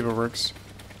 We'll see if it works.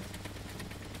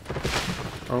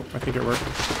 Oh, I think it worked.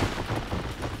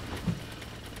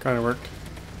 Kind of worked.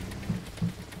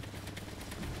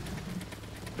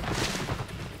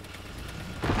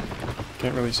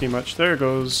 Can't really see much. There it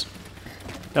goes.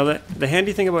 Now the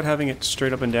handy thing about having it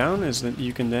straight up and down is that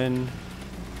you can then,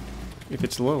 if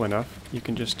it's low enough, you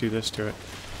can just do this to it.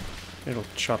 It'll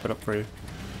chop it up for you.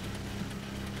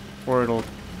 Or it'll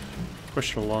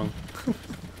push it along.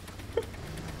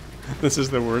 This is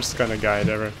the worst kind of guide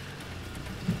ever.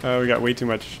 We got way too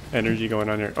much energy going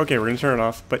on here. Okay, we're gonna turn it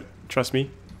off, but trust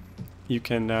me, you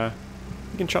can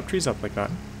chop trees up like that.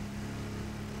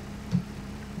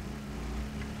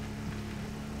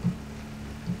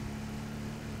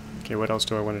 Okay, what else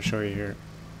do I want to show you here?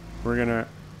 We're gonna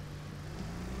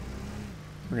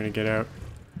get out.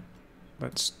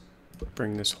 Let's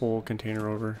bring this whole container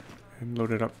over and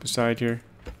load it up beside here.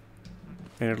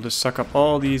 And it'll just suck up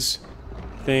all these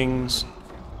things,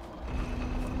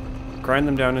 grind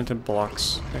them down into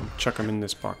blocks, and chuck them in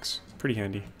this box. Pretty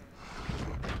handy.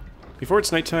 Before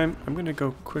it's nighttime, I'm gonna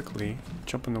go quickly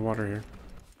jump in the water here.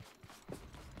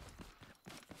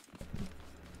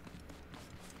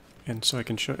 And so I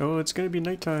can show... Oh, it's gonna be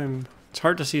nighttime. It's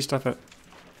hard to see stuff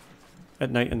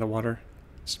at night in the water.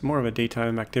 It's more of a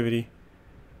daytime activity.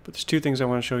 But there's two things I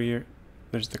want to show you.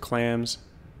 There's the clams,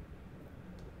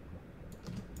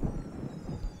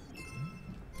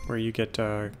 where you get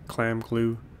clam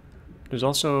glue. There's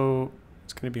also...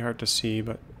 It's gonna be hard to see,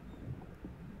 but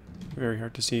very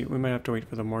hard to see. We might have to wait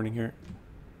for the morning here.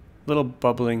 Little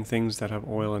bubbling things that have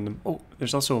oil in them. Oh,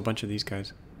 there's also a bunch of these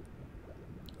guys,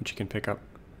 which you can pick up.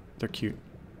 They're cute.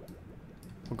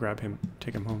 We'll grab him,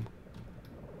 take him home.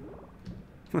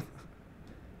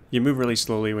 You move really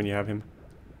slowly when you have him,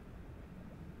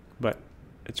 but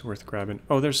it's worth grabbing.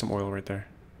 Oh, there's some oil right there.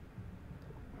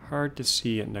 Hard to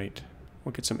see at night.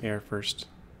 We'll get some air first.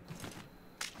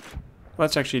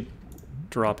 Let's actually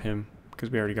drop him,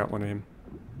 because we already got one of him.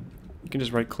 You can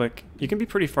just right click. You can be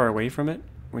pretty far away from it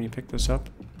when you pick this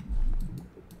up.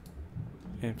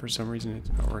 And for some reason it's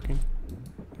not working.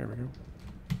 There we go.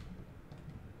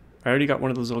 I already got one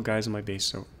of those little guys in my base,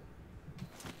 so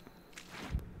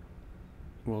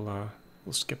we'll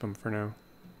skip him for now.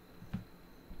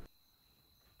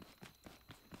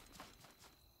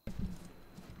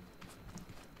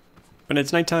 When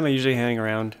it's nighttime, I usually hang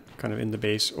around kind of in the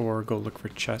base or go look for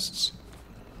chests.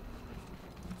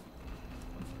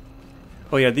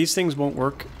 Oh yeah, these things won't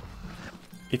work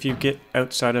if you get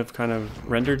outside of kind of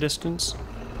render distance.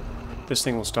 This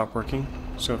thing will stop working.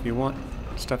 So if you want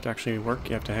stuff to actually work,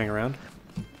 you have to hang around.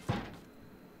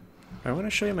 I want to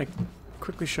show you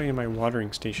quickly show you my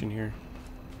watering station here.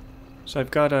 So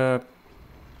I've got a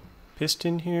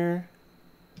piston here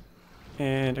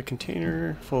and a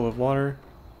container full of water,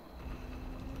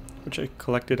 which I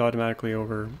collected automatically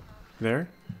over there.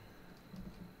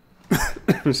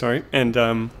 I'm sorry.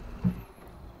 And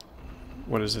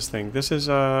what is this thing? This is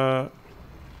a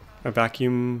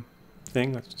vacuum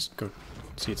thing. Let's just go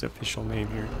see its official name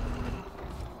here.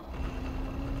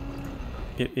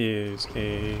 It is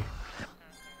a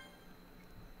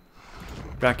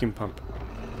vacuum pump,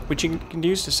 which you can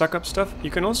use to suck up stuff. You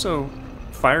can also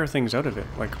fire things out of it,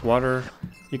 like water.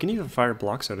 You can even fire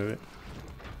blocks out of it.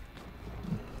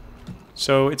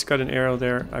 So it's got an arrow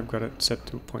there. I've got it set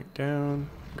to point down.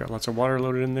 Got lots of water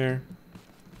loaded in there.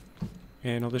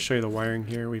 And I'll just show you the wiring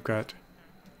here. We've got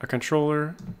a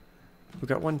controller. We've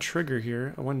got one trigger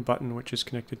here, one button which is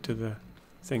connected to the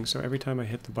thing. So every time I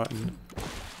hit the button,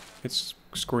 it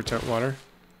squirts out water.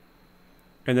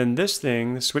 And then this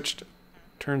thing, the switch,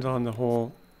 turns on the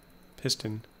whole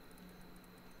piston.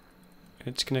 And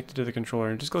it's connected to the controller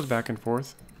and it just goes back and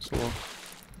forth. So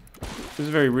this is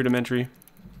very rudimentary,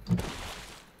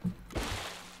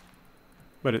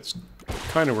 but it's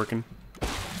kind of working.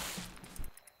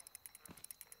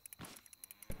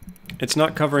 It's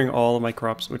not covering all of my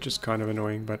crops, which is kind of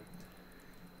annoying, but...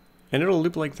 And it'll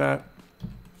loop like that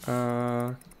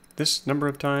this number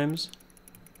of times.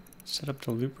 Set up to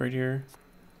loop right here.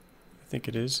 I think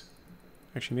it is.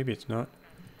 Actually, maybe it's not.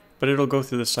 But it'll go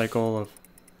through the cycle of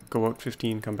go out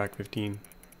 15, come back 15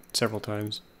 several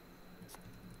times.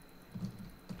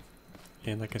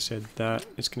 And like I said, that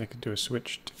is connected to a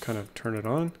switch to kind of turn it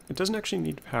on. It doesn't actually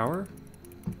need power,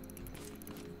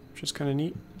 which is kind of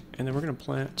neat. And then we're going to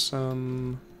plant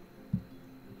some,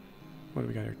 what do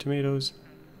we got here? Tomatoes,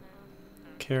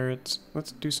 carrots.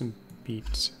 Let's do some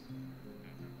beets.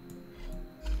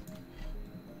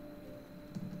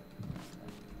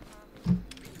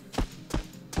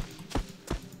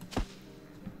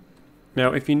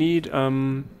 Now, if you need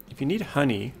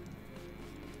honey,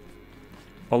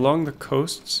 along the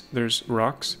coasts there's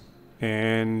rocks,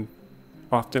 and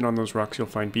often on those rocks you'll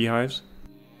find beehives.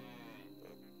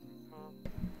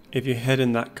 If you head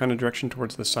in that kind of direction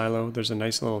towards the silo, there's a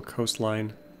nice little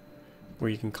coastline where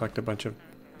you can collect a bunch of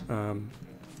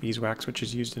beeswax, which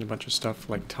is used in a bunch of stuff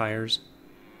like tires.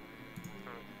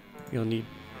 You'll need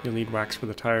wax for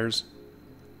the tires.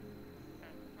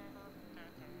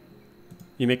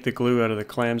 You make the glue out of the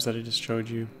clams that I just showed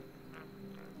you.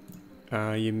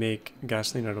 You make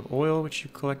gasoline out of oil, which you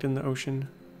collect in the ocean.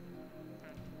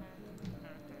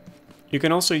 You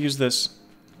can also use this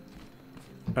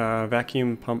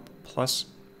vacuum pump plus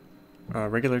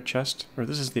regular chest, or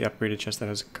this is the upgraded chest that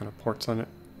has kind of ports on it.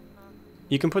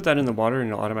 You can put that in the water and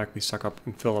it'll automatically suck up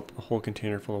and fill up a whole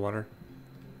container full of water.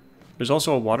 There's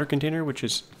also a water container, which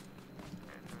is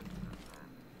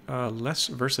less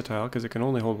versatile because it can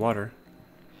only hold water.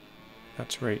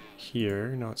 That's right here.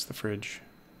 No, it's the fridge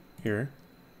here.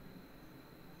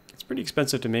 It's pretty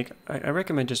expensive to make. I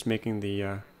recommend just making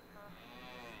the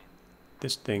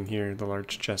this thing here, the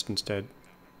large chest, instead.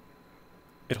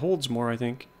 It holds more, I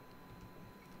think.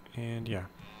 And yeah.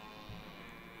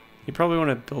 You probably want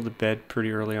to build a bed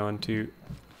pretty early on too.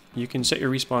 You can set your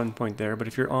respawn point there, but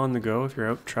if you're on the go, if you're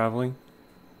out traveling,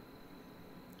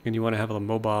 and you want to have a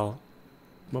mobile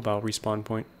respawn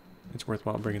point, it's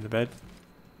worthwhile bringing the bed.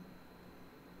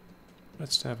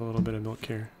 Let's have a little bit of milk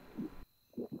here.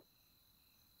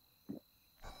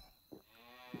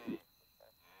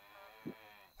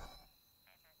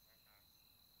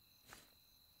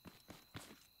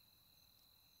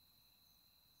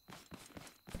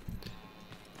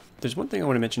 There's one thing I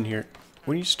want to mention here.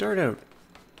 When you start out,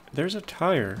 there's a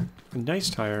tire, a nice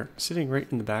tire, sitting right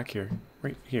in the back here,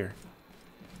 right here.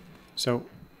 So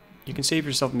you can save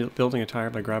yourself building a tire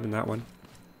by grabbing that one.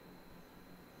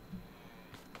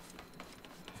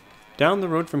 Down the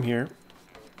road from here,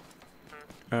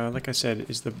 like I said,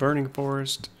 is the burning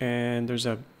forest, and there's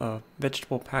a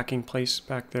vegetable packing place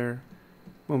back there.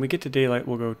 when we get to daylight,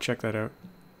 we'll go check that out.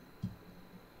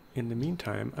 In the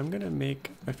meantime, I'm going to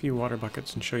make a few water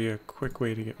buckets and show you a quick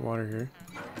way to get water here.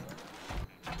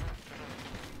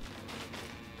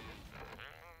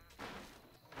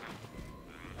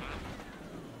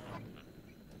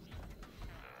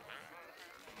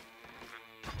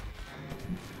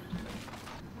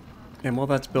 And while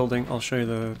that's building, I'll show you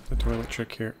the toilet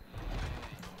trick here.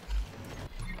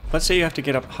 Let's say you have to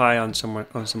get up high on some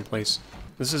place.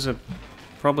 This is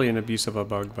probably an abuse of a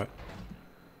bug, but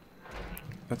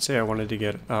let's say I wanted to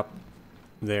get up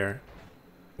there,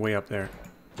 way up there.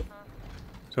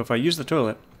 So if I use the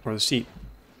toilet or the seat,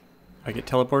 I get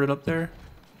teleported up there,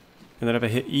 and then if I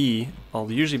hit E,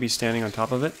 I'll usually be standing on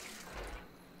top of it.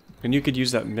 And you could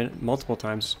use that multiple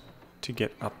times to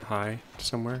get up high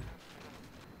somewhere.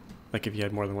 Like if you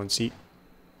had more than one seat.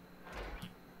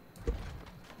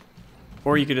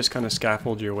 Or you could just kind of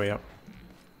scaffold your way up.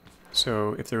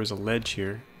 So if there was a ledge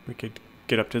here, we could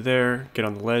get up to there, get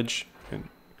on the ledge, and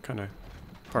kind of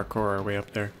parkour our way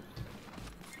up there.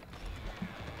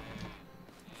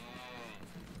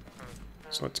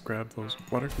 So let's grab those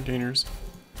water containers.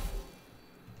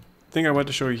 The thing I want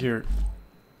to show you here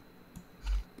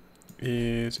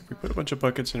is if we put a bunch of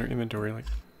buckets in our inventory like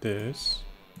this,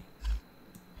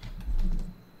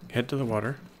 head to the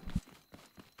water.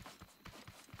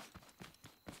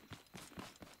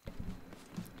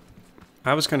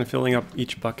 I was kind of filling up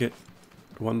each bucket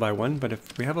one by one, but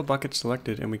if we have a bucket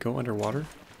selected and we go underwater,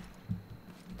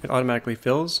 it automatically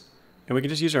fills, and we can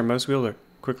just use our mouse wheel to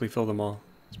quickly fill them all.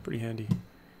 It's pretty handy.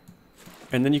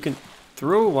 And then you can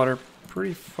throw water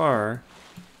pretty far,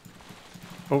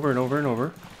 over and over and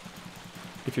over,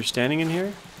 if you're standing in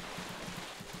here.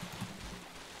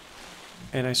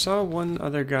 And I saw one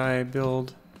other guy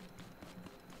build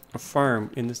a farm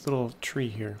in this little tree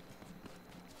here.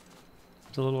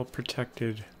 It's a little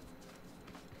protected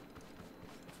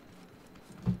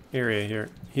area here.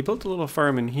 He built a little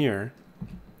farm in here,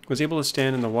 was able to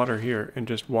stand in the water here and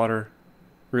just water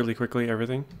really quickly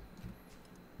everything.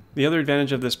 The other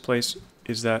advantage of this place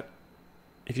is that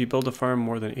if you build a farm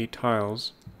more than 8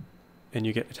 tiles and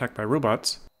you get attacked by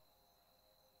robots,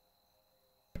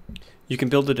 you can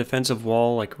build a defensive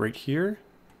wall like right here.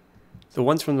 The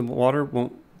ones from the water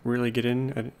won't really get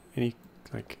in at any,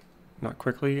 like, not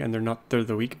quickly, and they're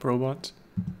the weak robots.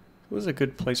 It was a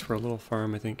good place for a little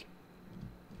farm, I think.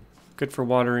 Good for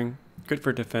watering, good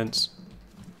for defense.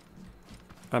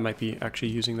 I might be actually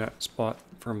using that spot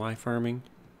for my farming.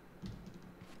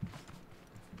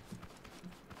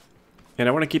 And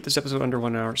I want to keep this episode under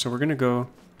 1 hour, so I'm going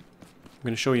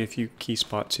to show you a few key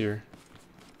spots here.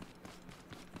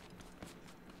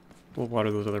 We'll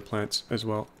water those other plants as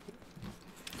well.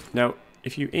 Now,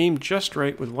 if you aim just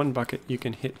right with one bucket, you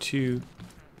can hit two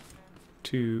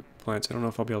plants. I don't know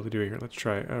if I'll be able to do it here. Let's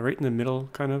try. Right in the middle,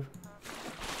 kind of.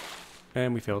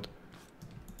 And we failed.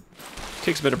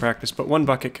 Takes a bit of practice, but one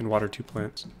bucket can water 2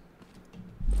 plants.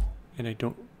 And I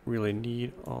don't really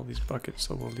need all these buckets,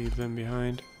 so we'll leave them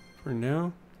behind for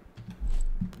now.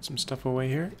 Put some stuff away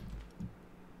here.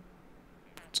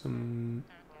 Put some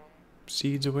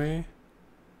seeds away.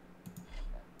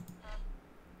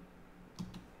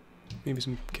 Maybe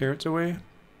some carrots away.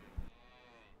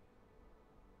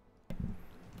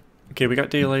 Okay, we got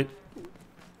daylight.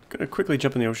 Gonna quickly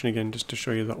jump in the ocean again just to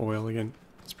show you the oil again.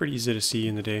 It's pretty easy to see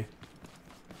in the day.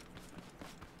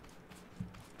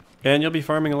 And you'll be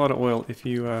farming a lot of oil if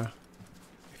you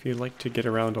like to get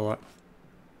around a lot.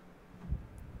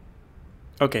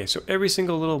 Okay, so every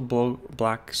single little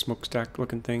black smokestack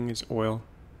looking thing is oil.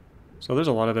 So there's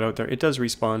a lot of it out there. It does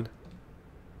respawn.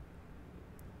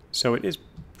 So it is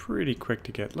pretty quick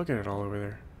to get. Look at it all over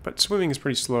there. But swimming is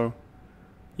pretty slow.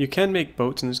 You can make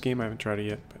boats in this game. I haven't tried it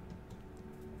yet, but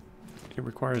it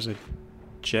requires a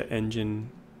jet engine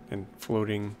and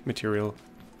floating material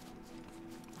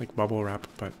like bubble wrap.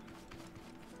 But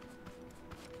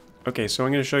okay, so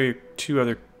I'm going to show you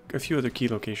a few other key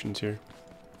locations here.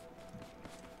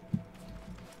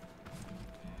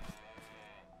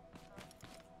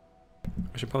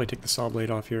 I should probably take the saw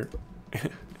blade off here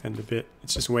and the bit.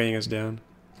 It's just weighing us down.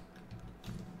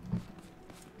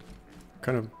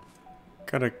 Gotta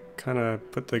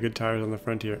put the good tires on the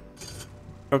front here.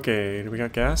 Okay, do we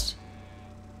got gas?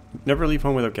 Never leave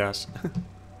home without gas.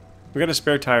 We got a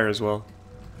spare tire as well.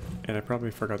 And I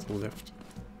probably forgot the lift.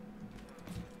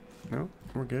 No,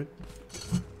 we're good.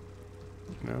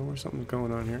 No, there's something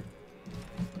going on here.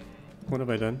 What have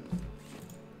I done?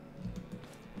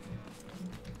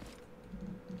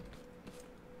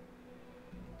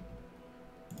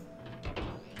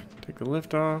 Take the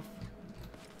lift off.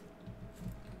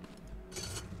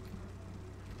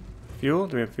 Fuel?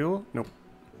 Do we have fuel? Nope.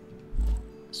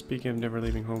 Speaking of never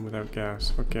leaving home without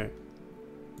gas. Okay.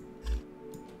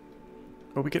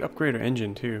 Oh, we could upgrade our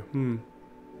engine too.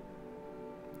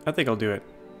 I think I'll do it.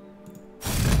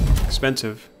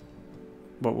 Expensive,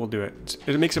 but we'll do it.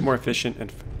 It makes it more efficient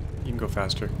and you can go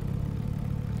faster.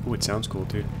 Ooh, it sounds cool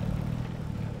too.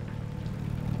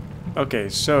 Okay,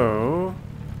 so...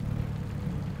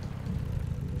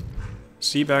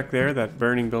 See back there, that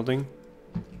burning building?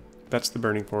 That's the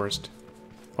burning forest.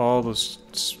 All those...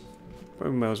 We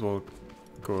might as well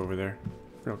go over there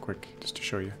real quick, just to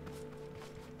show you.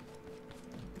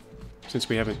 Since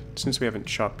we haven't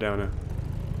chopped down a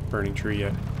burning tree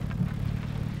yet.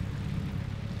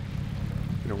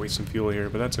 I'm gonna waste some fuel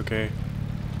here, but that's okay.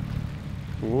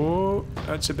 Whoa,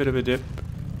 that's a bit of a dip.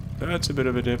 That's a bit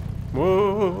of a dip.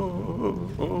 Whoa,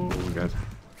 oh, gotta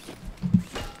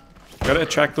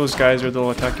attract those guys or they'll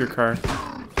attack your car.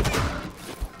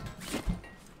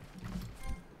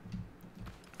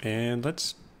 And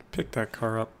let's pick that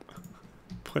car up,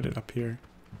 put it up here.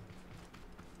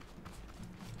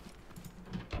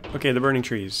 Okay, the burning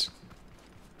trees.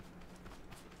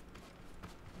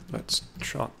 Let's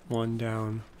chop one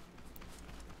down.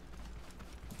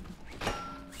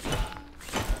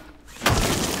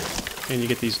 And you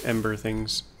get these ember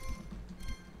things.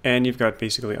 And you've got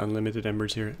basically unlimited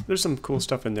embers here. There's some cool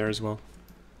stuff in there as well.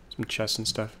 Some chests and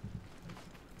stuff.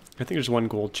 I think there's one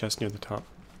gold chest near the top.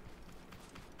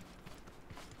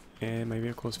 And my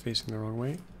vehicle is facing the wrong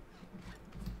way.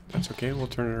 That's okay, we'll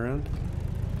turn it around.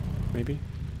 Maybe.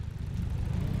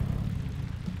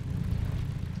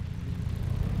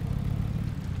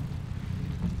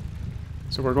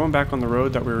 So we're going back on the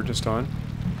road that we were just on.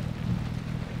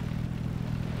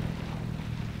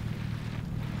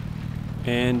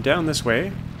 And down this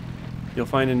way, you'll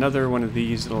find another one of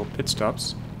these little pit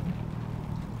stops.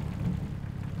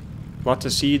 Lots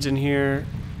of seeds in here,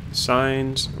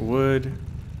 signs, wood,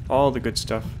 all the good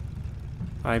stuff.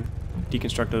 I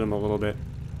deconstructed them a little bit,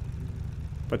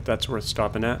 but that's worth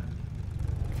stopping at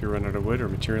if you run out of wood or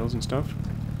materials and stuff.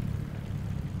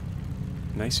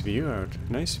 Nice view out.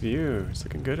 Nice view. It's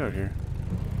looking good out here.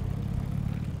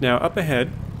 Now up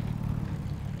ahead,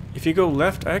 if you go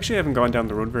left, I actually haven't gone down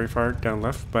the road very far down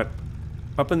left, but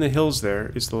up in the hills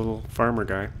there is the little farmer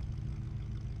guy.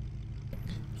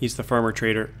 He's the farmer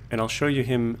trader, and I'll show you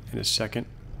him in a second.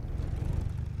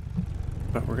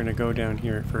 But we're gonna go down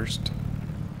here first.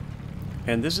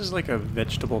 And this is like a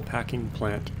vegetable packing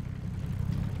plant.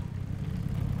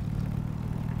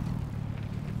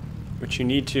 Which you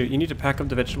need to pack up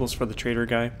the vegetables for the trader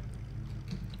guy.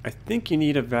 I think you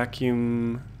need a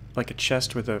vacuum, like a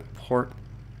chest with a port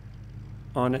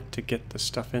on it to get the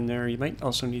stuff in there. You might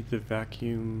also need the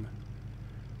vacuum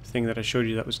thing that I showed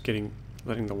you that was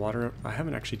letting the water out. I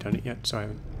haven't actually done it yet, so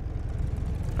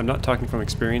I'm not talking from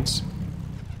experience.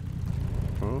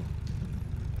 Oh.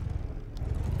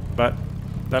 But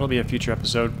that'll be a future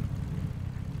episode.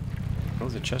 Oh,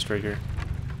 there's a chest right here.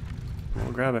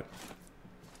 We'll grab it.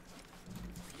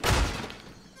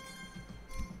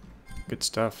 Good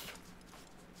stuff.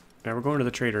 Now we're going to the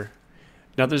trader.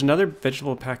 Now there's another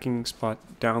vegetable packing spot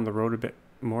down the road a bit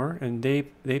more, and they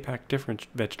pack different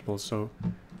vegetables, so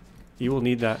you will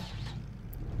need that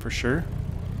for sure.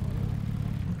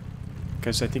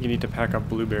 Because I think you need to pack up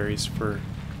blueberries for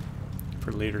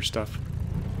later stuff.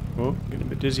 Oh, getting a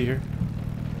bit dizzy here.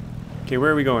 Okay,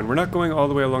 where are we going? We're not going all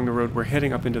the way along the road. We're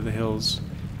heading up into the hills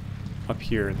up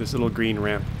here, this little green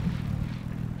ramp.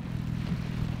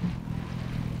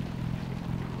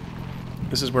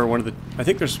 This is where one of the...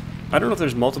 I don't know if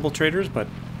there's multiple traders, but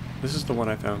this is the one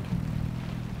I found.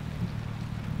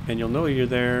 And you'll know you're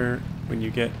there when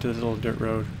you get to this little dirt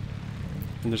road.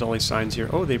 And there's all these signs here.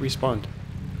 Oh, they respawned.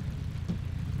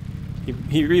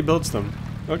 He rebuilds them.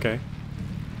 Okay.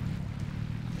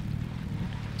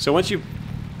 So once you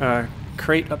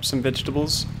crate up some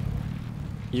vegetables,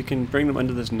 you can bring them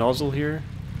under this nozzle here.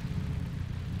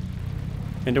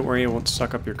 And don't worry, it won't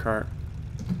suck up your cart.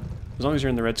 As long as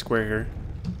you're in the red square here.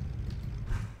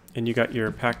 And you got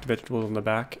your packed vegetables on the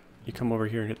back, you come over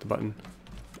here and hit the button.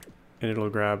 And it'll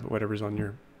grab whatever's on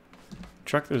your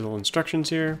truck. There's little instructions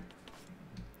here.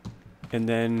 And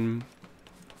then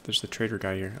there's the trader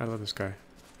guy here. I love this guy.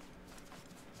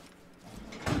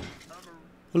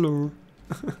 Hello.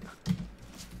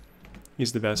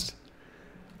 He's the best.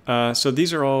 So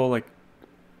these are all like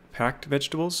packed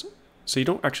vegetables. So you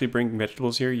don't actually bring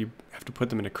vegetables here. You have to put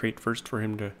them in a crate first for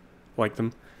him to like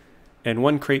them. And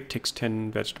one crate takes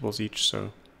 10 vegetables each,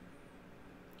 so...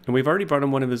 And we've already brought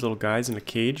him one of his little guys in a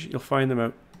cage. You'll find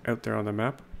them out there on the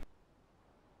map.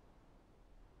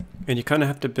 And you kind of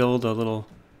have to build a little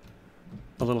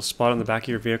spot on the back of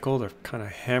your vehicle to kind of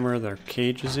hammer their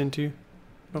cages into.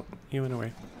 Oh, he went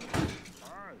away.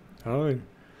 Oh.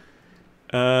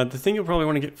 The thing you'll probably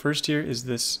want to get first here is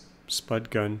this spud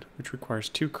gun, which requires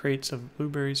 2 crates of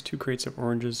blueberries, 2 crates of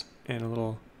oranges, and a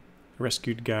little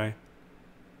rescued guy.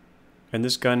 And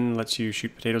this gun lets you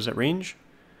shoot potatoes at range.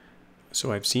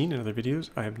 So I've seen in other videos.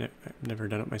 I've never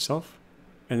done it myself.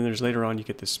 And then there's later on you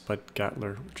get this spud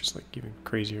gatler, which is like even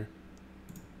crazier.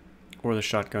 Or the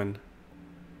shotgun.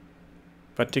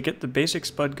 But to get the basic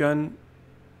spud gun,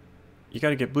 you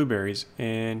gotta get blueberries.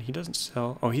 And he doesn't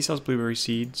sell... Oh, he sells blueberry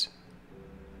seeds.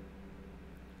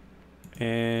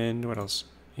 And what else?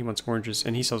 He wants oranges,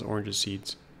 and he sells oranges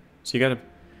seeds. So you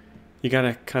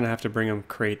gotta kind of have to bring him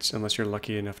crates unless you're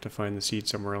lucky enough to find the seeds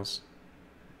somewhere else.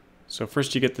 So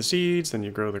first you get the seeds, then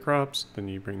you grow the crops, then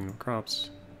you bring the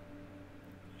crops,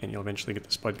 and you'll eventually get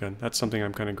the spud gun. That's something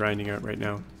I'm kind of grinding out right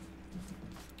now.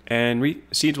 And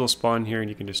seeds will spawn here, and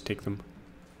you can just take them.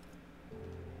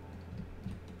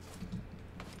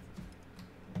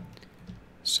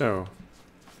 So,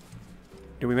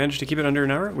 did we manage to keep it under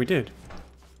an hour? We did.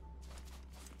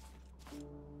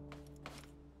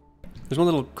 There's one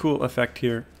little cool effect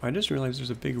here. I just realized there's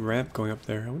a big ramp going up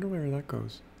there. I wonder where that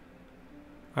goes.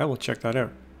 I will check that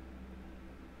out.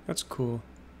 That's cool.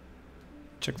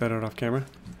 Check that out off camera.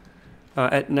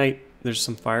 At night, there's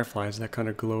some fireflies that kind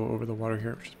of glow over the water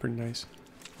here, which is pretty nice.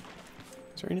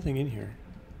 Is there anything in here?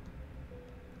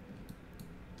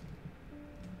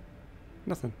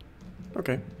 Nothing.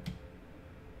 Okay.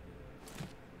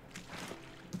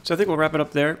 So I think we'll wrap it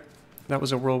up there. That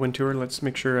was a whirlwind tour. Let's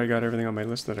make sure I got everything on my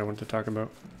list that I wanted to talk about.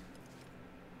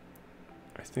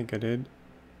 I think I did.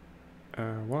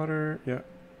 Water, yeah.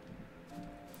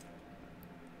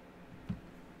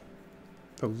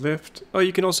 The lift. Oh,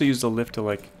 you can also use the lift to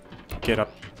like get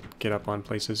up on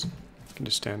places. You can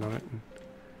just stand on it. And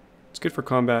it's good for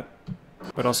combat,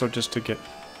 but also just to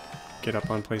get up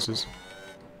on places.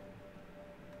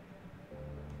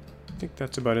 I think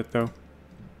that's about it though.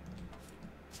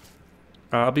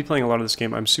 I'll be playing a lot of this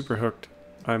game. I'm super hooked.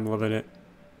 I'm loving it.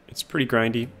 It's pretty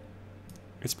grindy.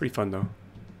 It's pretty fun though.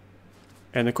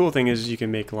 And the cool thing is you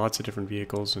can make lots of different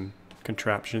vehicles and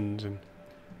contraptions, and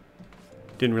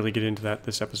didn't really get into that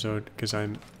this episode because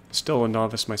I'm still a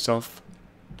novice myself,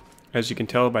 as you can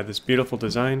tell by this beautiful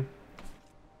design.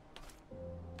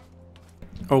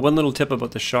 Oh, one little tip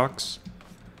about the shocks.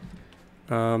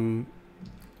 How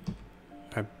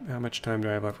much time do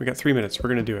I have left? We got 3 minutes. We're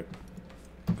gonna do it.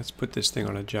 Let's put this thing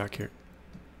on a jack here.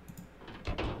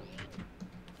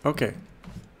 Okay.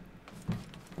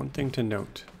 One thing to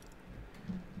note.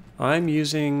 We're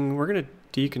gonna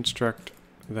deconstruct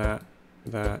that.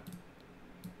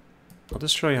 I'll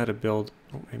just show you how to build.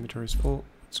 Oh, my inventory's full.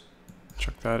 Let's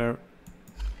check that out.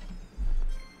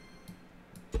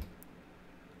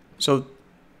 So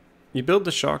you build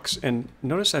the shocks, and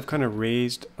notice I've kind of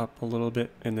raised up a little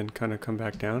bit and then kind of come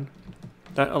back down.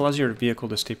 That allows your vehicle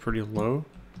to stay pretty low.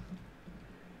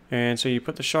 And so you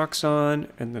put the shocks on,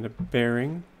 and then a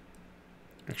bearing.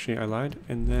 Actually, I lied.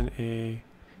 And then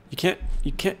you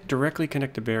can't directly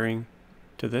connect a bearing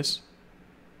to this.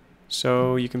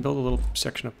 So you can build a little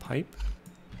section of pipe,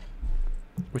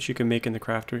 which you can make in the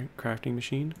crafting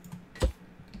machine.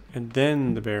 And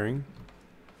then the bearing.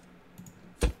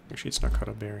 Actually, it's not called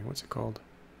a bearing. What's it called?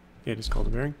 Yeah, it is called a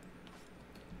bearing.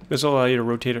 This will allow you to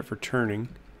rotate it for turning.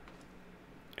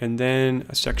 And then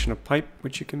a section of pipe,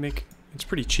 which you can make. It's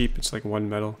pretty cheap. It's like 1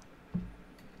 metal. And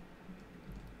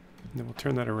then we'll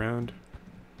turn that around.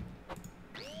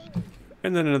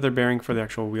 And then another bearing for the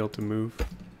actual wheel to move.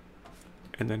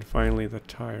 And then finally the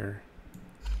tire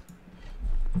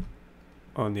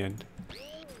on the end.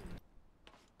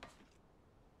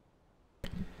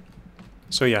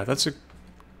 So yeah, that's a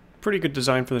pretty good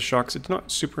design for the shocks. It's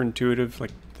not super intuitive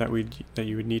like that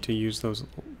you would need to use those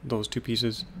 2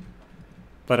 pieces.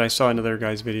 But I saw another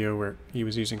guy's video where he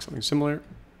was using something similar,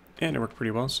 and it worked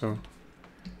pretty well, so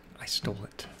I stole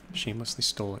it. Shamelessly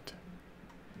stole it.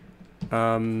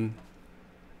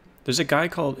 There's a guy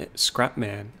called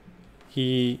Scrapman.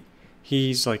 He's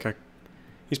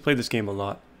played this game a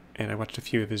lot, and I watched a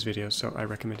few of his videos, so I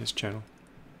recommend his channel.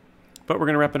 But we're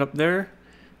gonna wrap it up there.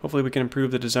 Hopefully we can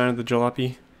improve the design of the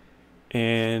jalopy,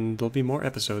 and there'll be more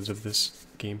episodes of this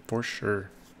game for sure.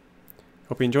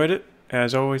 Hope you enjoyed it.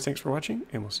 As always, thanks for watching,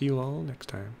 and we'll see you all next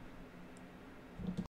time.